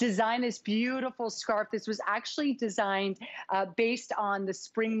design this beautiful scarf. This was actually designed based on the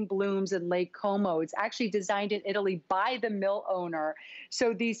spring blooms in Lake Como. It's actually designed in Italy by the mill owner.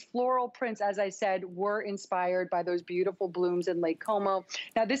 So these floral prints, as I said, were inspired by those beautiful blooms in Lake Como.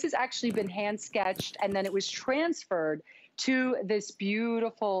 Now, this has actually been hand sketched, and then it was transferred to this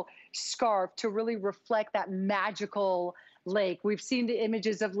beautiful scarf to really reflect that magical lake. We've seen the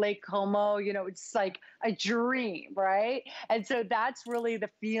images of Lake Como, you know, it's like a dream, right? And so that's really the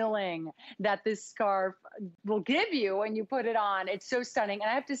feeling that this scarf will give you when you put it on. It's so stunning.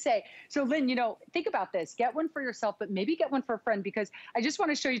 And I have to say, so Lynn, you know, think about this. Get one for yourself, but maybe get one for a friend, because I just want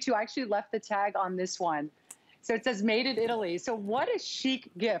to show you too. I actually left the tag on this one. So it says made in Italy. So what a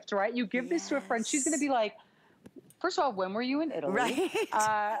chic gift, right? You give this to a friend. She's going to be like, first of all, when were you in Italy? Right.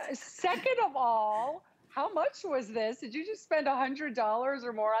 Second of all, how much was this? Did you just spend $100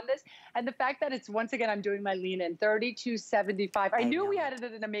 or more on this? And the fact that it's, once again, I'm doing my lean in, $32.75. I knew we had it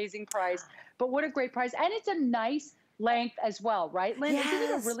at an amazing price, but what a great price. And it's a nice length as well, right, Lynn? Yes.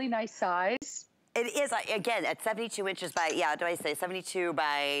 Isn't it a really nice size? It is, again, at 72 inches by, yeah, do I say 72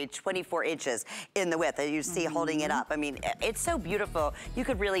 by 24 inches in the width, as you see holding it up. I mean, it's so beautiful. You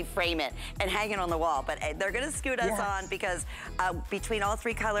could really frame it and hang it on the wall, but they're gonna scoot us on because between all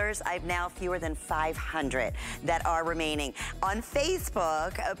 3 colors, I have now fewer than 500 that are remaining. On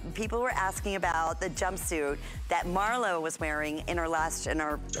Facebook, people were asking about the jumpsuit that Marlo was wearing in our last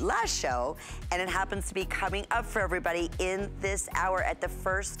show, and it happens to be coming up for everybody in this hour at the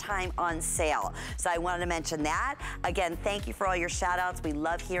first time on sale. So I wanted to mention that. Again, thank you for all your shout outs. We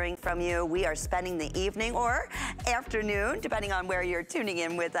love hearing from you. We are spending the evening or afternoon, depending on where you're tuning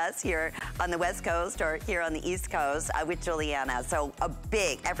in with us here on the West Coast or here on the East Coast with Giuliana. So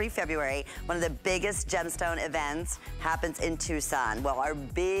every February, one of the biggest gemstone events happens in Tucson. Well, our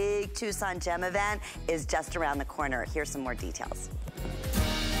big Tucson gem event is just around the corner. Here's some more details.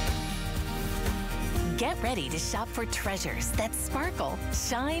 Get ready to shop for treasures that sparkle,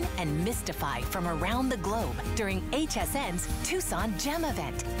 shine, and mystify from around the globe during HSN's Tucson Gem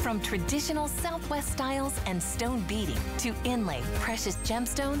Event. From traditional Southwest styles and stone beading to inlay, precious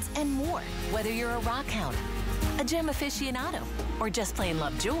gemstones, and more. Whether you're a rock hound, a gem aficionado, or just plain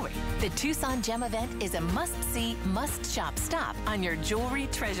love jewelry, the Tucson Gem Event is a must-see, must-shop stop on your jewelry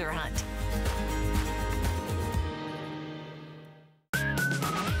treasure hunt.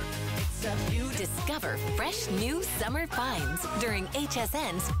 Discover fresh new summer finds during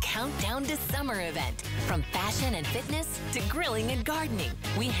HSN's Countdown to Summer event. From fashion and fitness to grilling and gardening,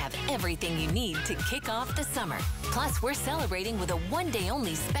 we have everything you need to kick off the summer. Plus, we're celebrating with a one-day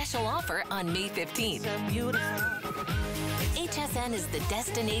only special offer on May 15th. HSN is the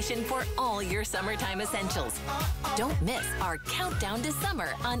destination for all your summertime essentials. Don't miss our countdown to summer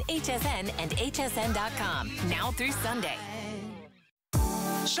on HSN and hsn.com now through Sunday.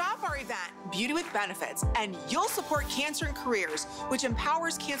 Shop our event, Beauty with Benefits, and you'll support Cancer in Careers, which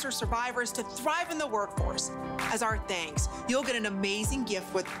empowers cancer survivors to thrive in the workforce. As our thanks, you'll get an amazing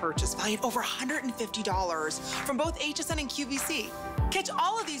gift with purchase valued over $150 from both HSN and QVC. Catch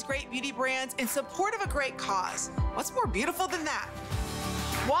all of these great beauty brands in support of a great cause. What's more beautiful than that?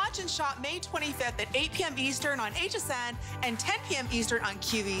 Watch and shop May 25th at 8 p.m. Eastern on HSN and 10 p.m. Eastern on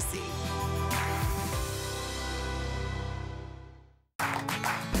QVC.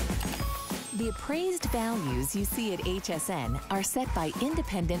 The appraised values you see at HSN are set by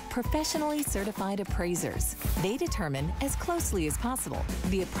independent, professionally certified appraisers. They determine, as closely as possible,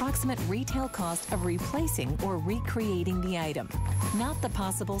 the approximate retail cost of replacing or recreating the item, not the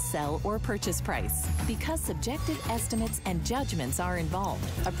possible sell or purchase price. Because subjective estimates and judgments are involved,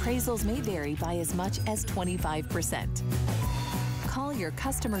 appraisals may vary by as much as 25%. Call your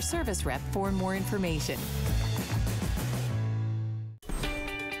customer service rep for more information.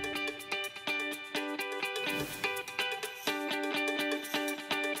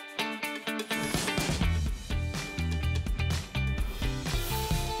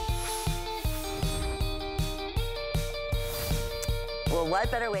 What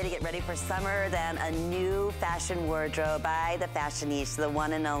better way to get ready for summer than a new fashion wardrobe by the fashionista, the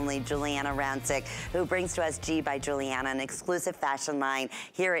one and only Giuliana Rancic, who brings to us G by Giuliana, an exclusive fashion line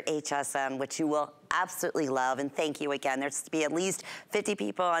here at HSN, which you will absolutely love. And thank you again. There's to be at least 50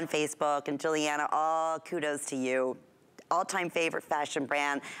 people on Facebook, and Giuliana, all kudos to you. All-time favorite fashion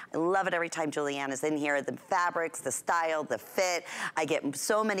brand. I love it every time Giuliana's in here. The fabrics, the style, the fit. I get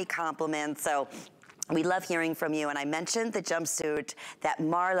so many compliments. So we love hearing from you, and I mentioned the jumpsuit that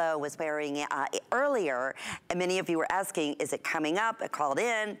Marlo was wearing earlier, and many of you were asking, is it coming up? I called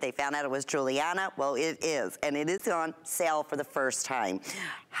in, they found out it was Giuliana. Well, it is, and it is on sale for the first time.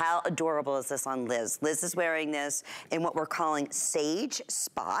 How adorable is this on Liz? Liz is wearing this in what we're calling sage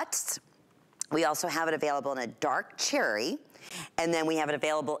spots. We also have it available in a dark cherry, and then we have it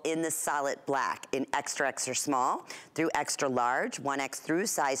available in the solid black in extra, extra small through extra large, 1X through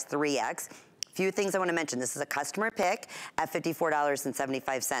size 3X. Few things I want to mention. This is a customer pick at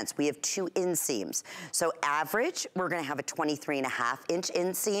 $54.75. We have 2 inseams. So average, we're going to have a 23.5-inch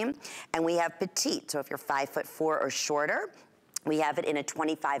inseam, and we have petite. So if you're 5'4" or shorter, we have it in a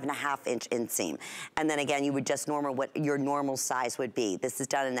 25.5-inch inseam. And then again, you would just normal what your normal size would be. This is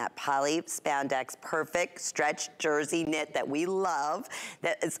done in that poly spandex perfect stretch jersey knit that we love.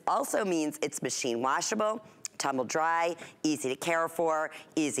 That also means it's machine washable, tumble dry, easy to care for,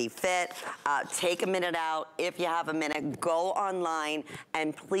 easy fit. Take a minute out. If you have a minute, go online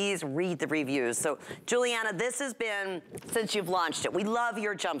and please read the reviews. So Giuliana, this has been, since you've launched it, we love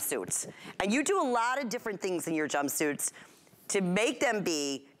your jumpsuits. And you do a lot of different things in your jumpsuits to make them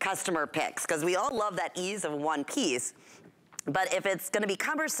be customer picks, because we all love that ease of one piece. But if it's gonna be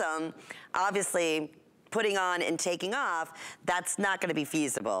cumbersome, obviously, putting on and taking off, that's not gonna be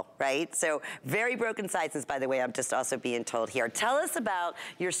feasible, right? So very broken sizes, by the way, I'm just also being told here. Tell us about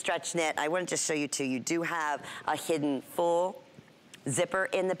your stretch knit. I wanted to show you too. You do have a hidden full zipper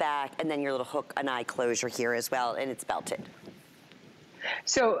in the back, and then your little hook and eye closure here as well, and it's belted.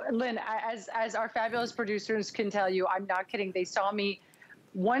 So Lynn, as our fabulous producers can tell you, I'm not kidding. They saw me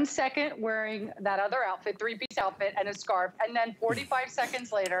 1 second wearing that other outfit, 3-piece outfit and a scarf, and then 45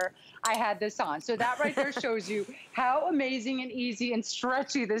 seconds later, I had this on. So that right there shows you how amazing and easy and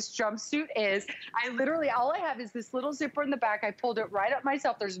stretchy this jumpsuit is. I literally, all I have is this little zipper in the back. I pulled it right up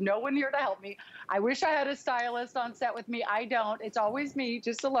myself. There's no one here to help me. I wish I had a stylist on set with me. I don't. It's always me,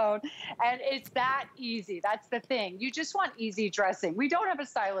 just alone. And it's that easy. That's the thing. You just want easy dressing. We don't have a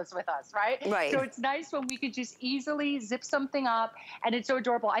stylist with us, right? Right. So it's nice when we could just easily zip something up, and it's so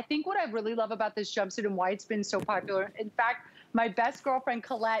adorable. I think what I really love about this jumpsuit and why it's been so popular, in fact, my best girlfriend,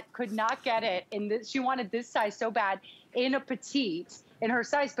 Colette, could not get it in this. She wanted this size so bad in a petite in her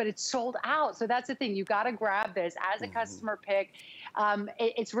size, but it's sold out. So that's the thing. You got to grab this as a customer pick.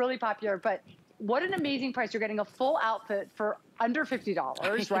 It's really popular, but what an amazing price. You're getting a full outfit for under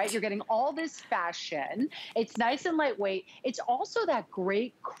 $50, right? You're getting all this fashion. It's nice and lightweight. It's also that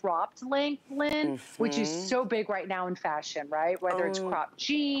great cropped length, Lynn, which is so big right now in fashion, right? Whether it's cropped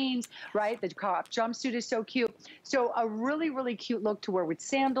jeans, right? The cropped jumpsuit is so cute. So a really, really cute look to wear with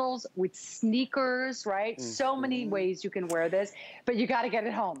sandals, with sneakers, right? So many ways you can wear this, but you got to get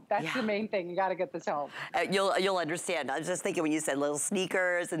it home. That's the main thing. You got to get this home. You'll understand. I was just thinking when you said little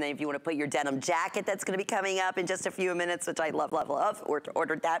sneakers, and then if you want to put your denim jacket that's going to be coming up in just a few minutes, which I love,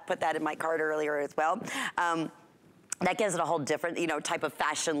 ordered that, put that in my cart earlier as well. that gives it a whole different, you know, type of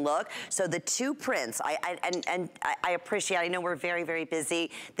fashion look. So the two prints, I appreciate, I know we're very, very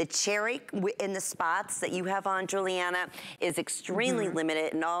busy. The cherry in the spots that you have on, Giuliana, is extremely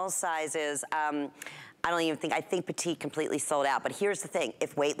limited in all sizes. I think petite completely sold out. But here's the thing,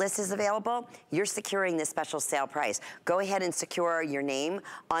 if waitlist is available, you're securing this special sale price. Go ahead and secure your name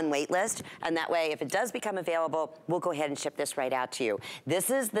on waitlist, and that way, if it does become available, we'll go ahead and ship this right out to you. This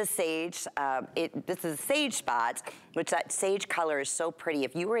is the sage, this is sage spots, which that sage color is so pretty.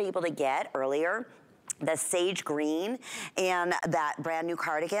 If you were able to get earlier, the sage green and that brand new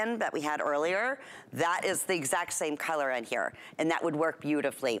cardigan that we had earlier, that is the exact same color in here, and that would work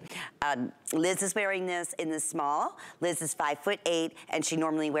beautifully. Liz is wearing this in the small. Liz is 5'8", and she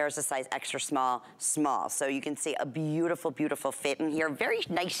normally wears a size extra small, small. So you can see a beautiful, beautiful fit in here. Very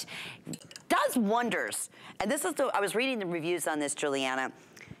nice, does wonders. And this is I was reading the reviews on this, Giuliana,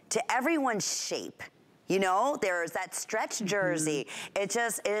 to everyone's shape. You know, there's that stretch jersey. It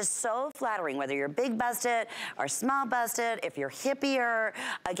is so flattering, whether you're big busted or small busted, if you're hippier,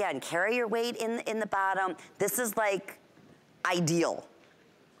 again, carry your weight in the bottom. This is like ideal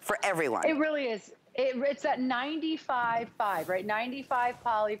for everyone. It really is. It's that 95.5, right? 95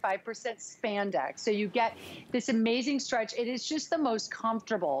 poly, 5% spandex. So you get this amazing stretch. It is just the most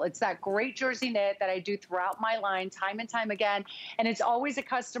comfortable. It's that great jersey knit that I do throughout my line time and time again. And it's always a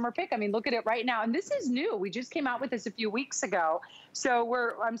customer pick. I mean, look at it right now. And this is new. We just came out with this a few weeks ago.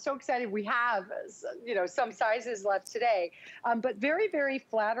 So I'm so excited. We have, you know, some sizes left today, but very, very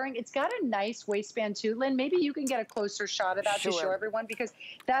flattering. It's got a nice waistband too. Lynn, maybe you can get a closer shot of that to show everyone, because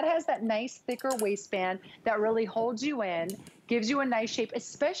that has that nice thicker waistband that really holds you in, gives you a nice shape,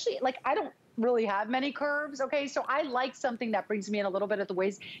 especially like I don't really have many curves, okay? So I like something that brings me in a little bit at the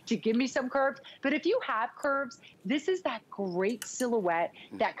waist to give me some curves. But if you have curves, this is that great silhouette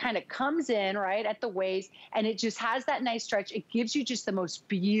that kind of comes in right at the waist, and it just has that nice stretch. It gives you just the most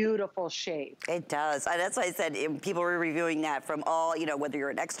beautiful shape. It does. That's why I said people were reviewing that from all, you know, whether you're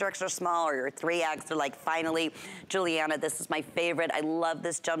an extra, extra small or you're a 3X, they're like, finally, Giuliana, this is my favorite. I love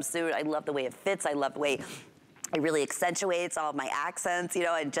this jumpsuit. I love the way it fits. I love the way it really accentuates all of my accents, you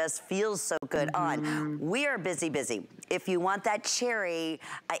know, and just feels so good on. We are busy, busy. If you want that cherry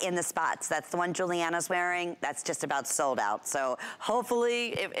in the spots, that's the one Giuliana's wearing, that's just about sold out. So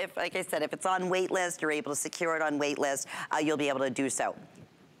hopefully, if like I said, if it's on wait list, you're able to secure it on wait list, you'll be able to do so.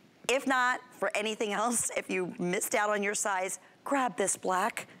 If not, for anything else, if you missed out on your size, grab this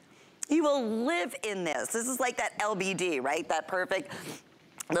black. You will live in this. This is like that LBD, right? That perfect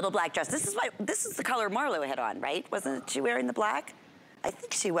little black dress. This is the color Marlo had on, right? Wasn't she wearing the black? I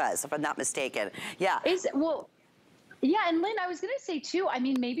think she was, if I'm not mistaken. Yeah. Well, yeah, and Lynn, I was gonna say too, I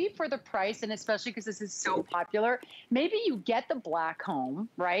mean, maybe for the price, and especially because this is so popular, maybe you get the black home,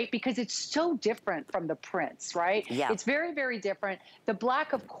 right? Because it's so different from the prints, right? Yeah. It's very, very different. The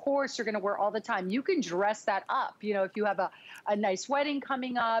black, of course, you're gonna wear all the time. You can dress that up, you know, if you have a nice wedding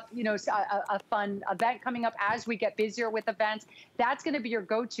coming up, you know, a fun event coming up as we get busier with events, that's gonna be your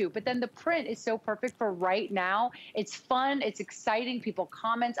go-to. But then the print is so perfect for right now. It's fun, it's exciting, people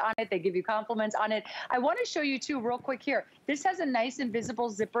comment on it, they give you compliments on it. I wanna show you too, real quick here. This has a nice invisible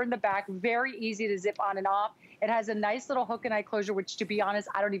zipper in the back, very easy to zip on and off. It has a nice little hook and eye closure, which to be honest,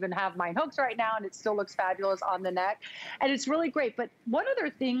 I don't even have mine hooked right now, and it still looks fabulous on the neck. And it's really great. But one other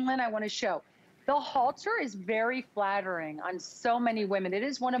thing, Lynn, I wanna show. The halter is very flattering on so many women. It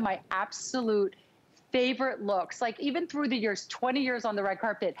is one of my absolute favorite looks. Like even through the years, 20 years on the red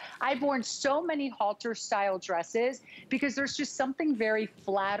carpet, I've worn so many halter style dresses because there's just something very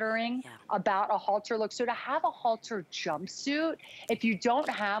flattering about a halter look. So to have a halter jumpsuit, if you don't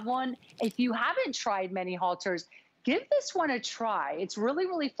have one, if you haven't tried many halters, give this one a try. It's really,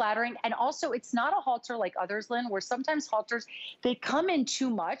 really flattering. And also it's not a halter like others, Lynn, where sometimes halters, they come in too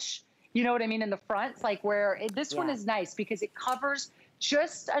much. You know what I mean? In the front, it's like where this one is nice because it covers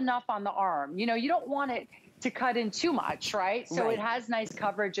just enough on the arm. You know, you don't want it to cut in too much, right? So it has nice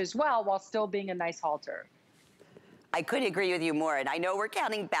coverage as well while still being a nice halter. I couldn't agree with you more. And I know we're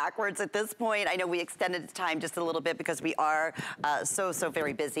counting backwards at this point. I know we extended the time just a little bit because we are so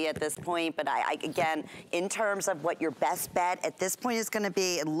very busy at this point. But again, in terms of what your best bet at this point is going to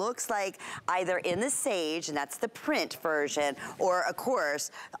be, it looks like either in the sage, and that's the print version, or of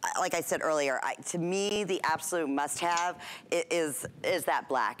course, like I said earlier, to me, the absolute must-have is that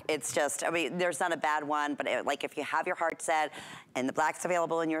black. It's just, I mean, there's not a bad one, but like if you have your heart set and the black's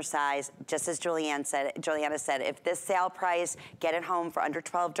available in your size, just as Giuliana said, if this sale price, get it home for under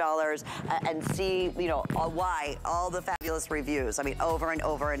 $12 and see, you know, why all the fabulous reviews. I mean, over and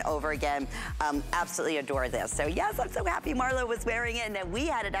over and over again. Absolutely adore this. So yes, I'm so happy Marlo was wearing it, and that we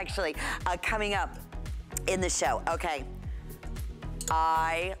had it actually coming up in the show. Okay,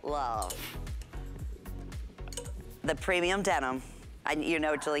 I love the premium denim. You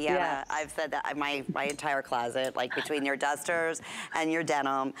know, Giuliana, yes. I've said that my entire closet, like between your dusters and your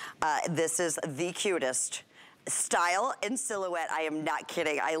denim, this is the cutest style and silhouette. I am not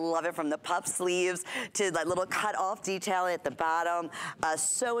kidding. I love it, from the puff sleeves to that little cut off detail at the bottom.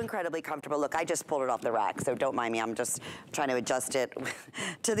 So incredibly comfortable. Look, I just pulled it off the rack, so don't mind me. I'm just trying to adjust it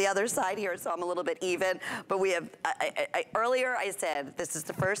to the other side here, so I'm a little bit even. But we have, earlier I said, this is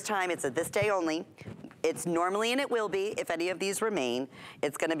the first time, it's a this day only. It's normally, and it will be, if any of these remain,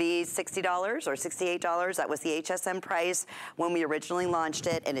 it's gonna be $60 or $68. That was the HSN price when we originally launched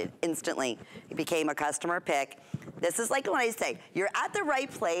it, and it instantly became a customer pick. This is like when I say, you're at the right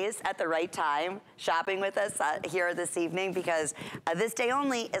place at the right time shopping with us here this evening, because this day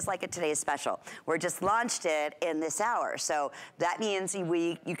only is like a today's special. We're just launched it in this hour. So that means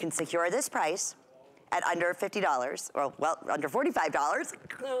you can secure this price at under $50, or well, under $45.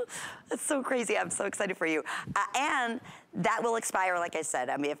 That's so crazy, I'm so excited for you. And that will expire, like I said.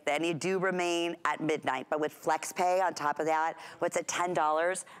 I mean, if any do remain at midnight, but with flex pay on top of that, what's at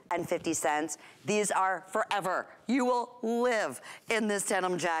 $10.50, these are forever. You will live in this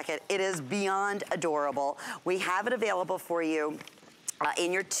denim jacket. It is beyond adorable. We have it available for you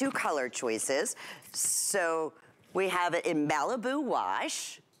in your 2 color choices. So we have it in Malibu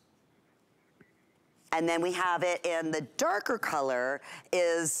Wash, and then we have it in the darker color,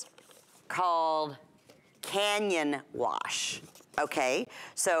 is called Canyon Wash, okay?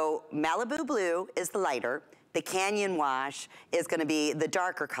 So Malibu Blue is the lighter. The Canyon Wash is gonna be the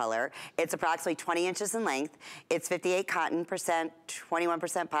darker color. It's approximately 20 inches in length. It's 58 cotton percent,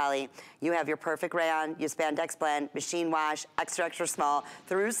 21% poly. You have your perfect rayon, your spandex blend, machine wash, extra, extra small,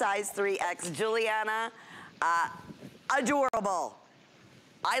 through size 3X. Giuliana, adorable.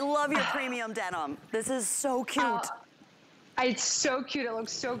 I love your premium denim. This is so cute. It's so cute. It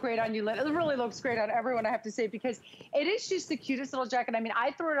looks so great on you, Lynn. It really looks great on everyone, I have to say, because it is just the cutest little jacket. I mean,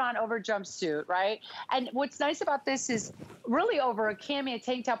 I threw it on over a jumpsuit, right? And what's nice about this is really over a cami, a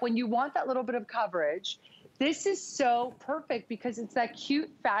tank top, when you want that little bit of coverage, this is so perfect because it's that cute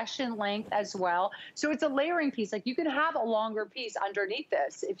fashion length as well. So it's a layering piece. Like, you can have a longer piece underneath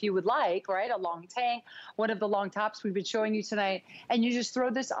this if you would like, right? A long tank, one of the long tops we've been showing you tonight, and you just throw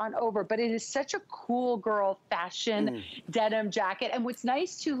this on over. But it is such a cool girl fashion denim jacket. And what's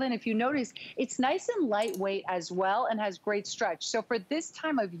nice too, Lynn, if you notice, it's nice and lightweight as well and has great stretch. So for this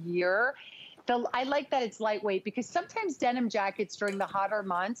time of year, I like that it's lightweight, because sometimes denim jackets during the hotter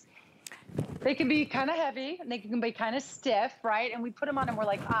months, they can be kind of heavy and they can be kind of stiff, right? And we put them on and we're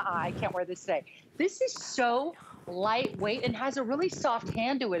like, I can't wear this today. This is so lightweight and has a really soft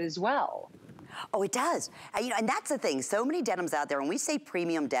hand to it as well. Oh, it does. You know, and that's the thing. So many denims out there. When we say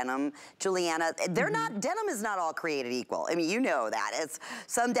premium denim, Giuliana, they're not, denim is not all created equal. I mean, you know that. It's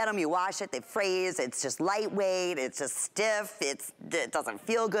some denim, you wash it, they frays, it's just lightweight, it's just stiff, it doesn't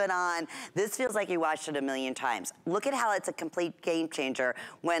feel good on. This feels like you washed it a million times. Look at how it's a complete game changer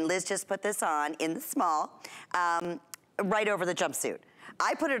when Liz just put this on in the small, right over the jumpsuit.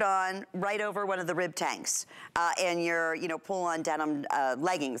 I put it on right over one of the rib tanks and your, you know, pull-on denim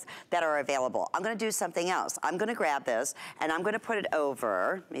leggings that are available. I'm gonna do something else. I'm gonna grab this and I'm gonna put it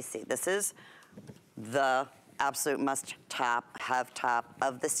over, let me see, this is the absolute must-have top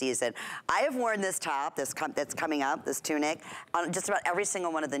of the season. I have worn this top that's coming up, this tunic, on just about every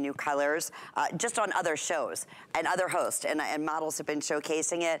single one of the new colors, just on other shows and other hosts, and models have been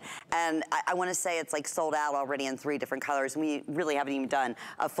showcasing it. And I wanna say it's like sold out already in 3 different colors. We really haven't even done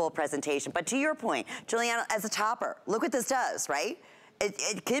a full presentation. But to your point, Giuliana, as a topper, look what this does, right?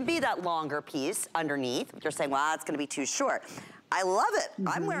 It could be that longer piece underneath. You're saying, well, it's gonna be too short. I love it.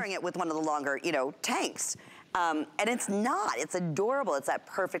 I'm wearing it with one of the longer, you know, tanks. And it's not, it's adorable. It's that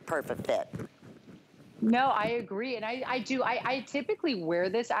perfect fit. No, I agree. And I typically wear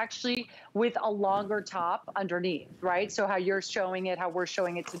this actually with a longer top underneath, right? So how you're showing it, how we're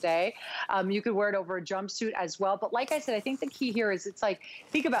showing it today. You could wear it over a jumpsuit as well. But like I said, I think the key here is it's like,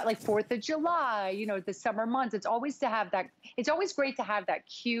 think about like 4th of July, you know, the summer months. It's always great to have that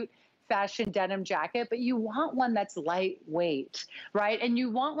cute fashion denim jacket, but you want one that's lightweight, right? And you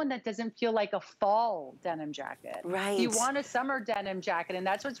want one that doesn't feel like a fall denim jacket. Right. You want a summer denim jacket, and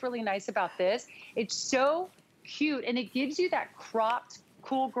that's what's really nice about this. It's so cute, and it gives you that cropped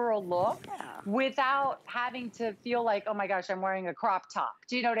cool girl look without having to feel like, oh my gosh, I'm wearing a crop top.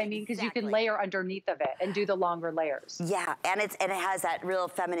 Do you know what I mean? Because you can layer underneath of it and do the longer layers. Yeah, and it has that real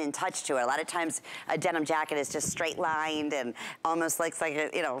feminine touch to it. A lot of times a denim jacket is just straight lined and almost looks like a,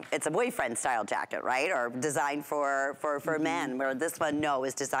 you know, it's a boyfriend style jacket, right? Or designed for men, where this one, no,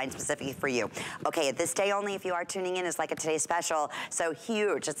 is designed specifically for you. Okay, at this day only, if you are tuning in, it's like a today's special. So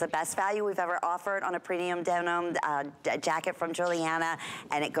huge. It's the best value we've ever offered on a premium denim jacket from Giuliana,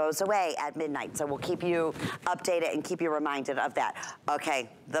 and it goes away at midnight. So we'll keep you updated and keep you reminded of that. Okay,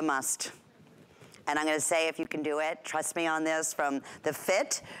 the must. And I'm gonna say, if you can do it, trust me on this, from the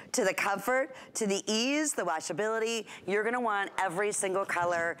fit to the comfort to the ease, the washability, you're gonna want every single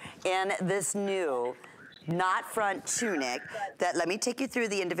color in this new knot front tunic. That, let me take you through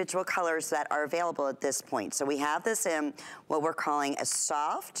the individual colors that are available at this point. So we have this in what we're calling a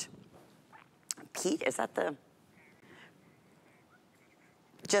soft peach. Is that the?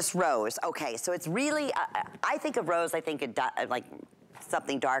 Just rose. Okay, so it's really, I think of rose, I think of like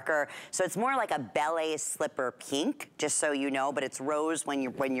something darker. So it's more like a ballet slipper pink, just so you know, but it's rose when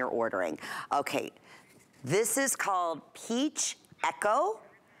you're ordering. Okay, this is called Peach Echo.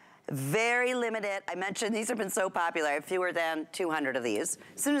 Very limited. I mentioned these have been so popular. I have fewer than 200 of these.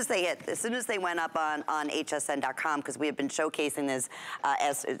 As soon as they went up on hsn.com, because we have been showcasing this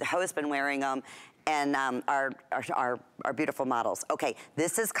as the host been wearing them, and our beautiful models. Okay,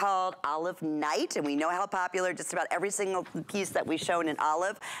 this is called Olive Night, and we know how popular just about every single piece that we've shown in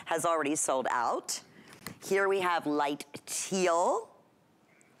olive has already sold out. Here we have light teal.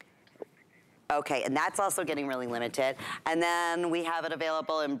 Okay, and that's also getting really limited. And then we have it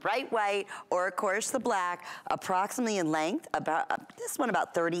available in bright white, or of course the black, approximately in length, about this one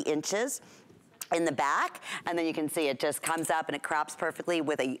about 30 inches. In the back, and then you can see it just comes up and it crops perfectly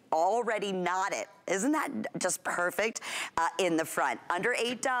with a already knotted. Isn't that just perfect? In the front, under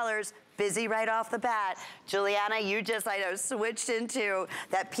 $8, busy right off the bat. Giuliana, you just, I know, switched into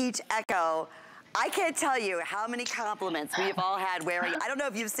that Peach Echo. I can't tell you how many compliments we have all had wearing. I don't know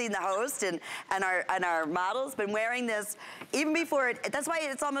if you've seen the host and our models been wearing this even before it. That's why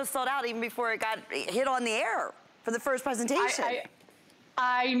it's almost sold out even before it got hit on the air for the first presentation.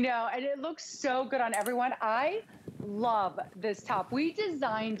 I know, and it looks so good on everyone. I love this top. We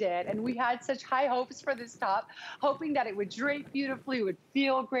designed it, and we had such high hopes for this top, hoping that it would drape beautifully, it would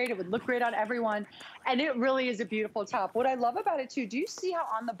feel great, it would look great on everyone, and it really is a beautiful top. What I love about it, too, do you see how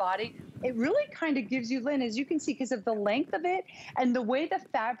on the body, it really kind of gives you, Lynn, as you can see, because of the length of it and the way the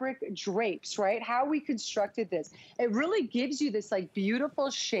fabric drapes, right, how we constructed this, it really gives you this, like,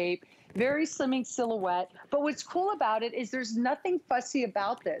 beautiful shape, very slimming silhouette. But what's cool about it is there's nothing fussy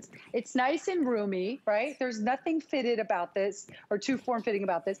about this. It's nice and roomy, right? There's nothing fitted about this or too form-fitting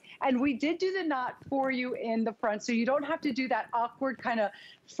about this. And we did do the knot for you in the front, so you don't have to do that awkward kind of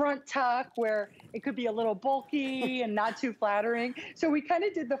front tuck where it could be a little bulky and not too flattering. So we kind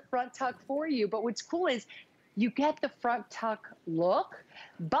of did the front tuck for you. But what's cool is you get the front tuck look,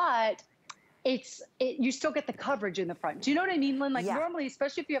 but you still get the coverage in the front. Do you know what I mean, Lynn? Like normally,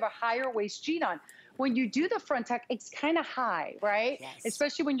 especially if you have a higher waist jean on, when you do the front tuck, it's kind of high, right? Yes.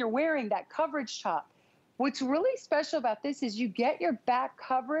 Especially when you're wearing that coverage top. What's really special about this is you get your back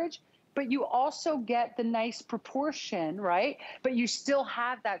coverage, but you also get the nice proportion, right? But you still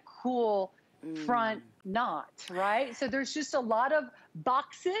have that cool front knot, right? So there's just a lot of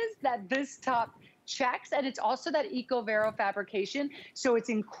boxes that this top checks, and it's also that Eco Vero fabrication, so it's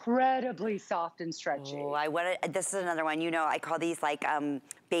incredibly soft and stretchy. Oh, this is another one. You know, I call these like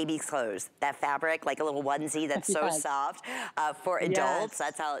baby clothes. That fabric, like a little onesie that's so soft for adults.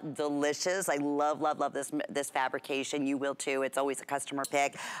 That's how delicious. I love, love, love this fabrication. You will too. It's always a customer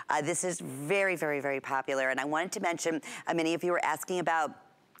pick. This is very, very, very popular, and I wanted to mention, many of you were asking about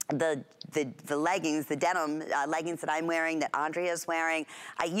the leggings, the denim leggings that I'm wearing, that Andrea's wearing.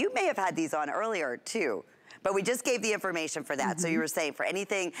 You may have had these on earlier too, but we just gave the information for that. So you were saying for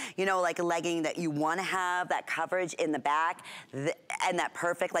anything, you know, like a legging that you want to have that coverage in the back and that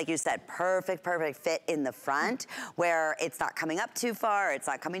perfect, like you said, perfect fit in the front where it's not coming up too far, it's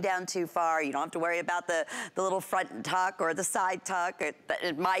not coming down too far. You don't have to worry about the little front tuck or the side tuck.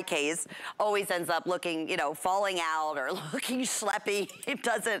 In my case, always ends up looking, you know, falling out or looking schleppy. It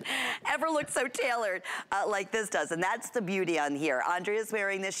doesn't ever look so tailored like this does. And that's the beauty on here. Andrea's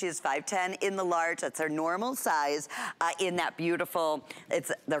wearing this. She's 5'10" in the large. That's her normal size in that beautiful,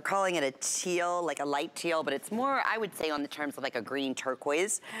 they're calling it a teal, like a light teal, but it's more, I would say, on the terms of like a green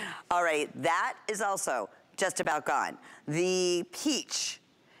turquoise. All right, that is also just about gone. The peach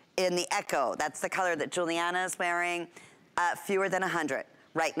in the Echo, that's the color that Giuliana is wearing, fewer than 100.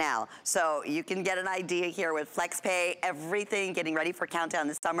 right now. So you can get an idea here with FlexPay, everything getting ready for countdown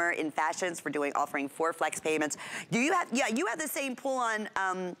this summer in fashions for offering 4 flex payments. Do you have, yeah, you have the same pull on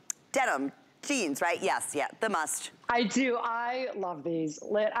denim jeans, right? Yes, yeah, the must. I do. I love these.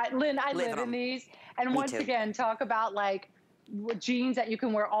 Lynn, I live in these. And once again, talk about like jeans that you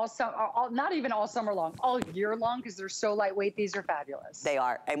can wear all summer, not even all summer long, all year long, because they're so lightweight. These are fabulous. They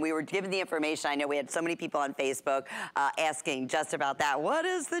are. And we were given the information. I know we had so many people on Facebook asking just about that. What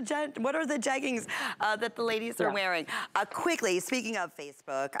are the jeggings that the ladies are wearing? Quickly, speaking of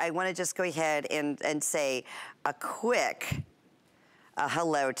Facebook, I want to just go ahead and say a quick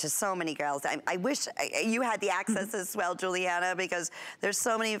hello to so many girls. I wish you had the access as well, Giuliana, because there's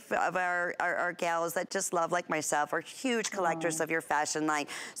so many of our gals that just love, like myself, are huge collectors of your fashion line.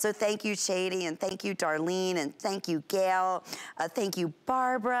 So thank you, Shady, and thank you, Darlene, and thank you, Gail. Thank you,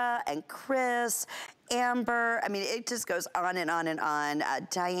 Barbara and Chris, Amber. I mean, it just goes on and on and on.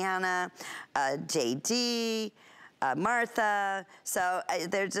 Diana, JD, Martha. So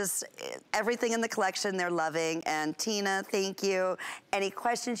they're just, everything in the collection they're loving. And Tina, thank you. Any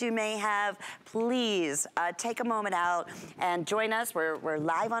questions you may have, please take a moment out and join us. We're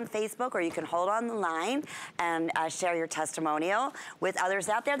live on Facebook, or you can hold on the line and share your testimonial with others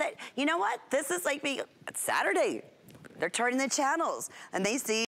out there that, you know what, this is like Saturday. They're turning the channels and they see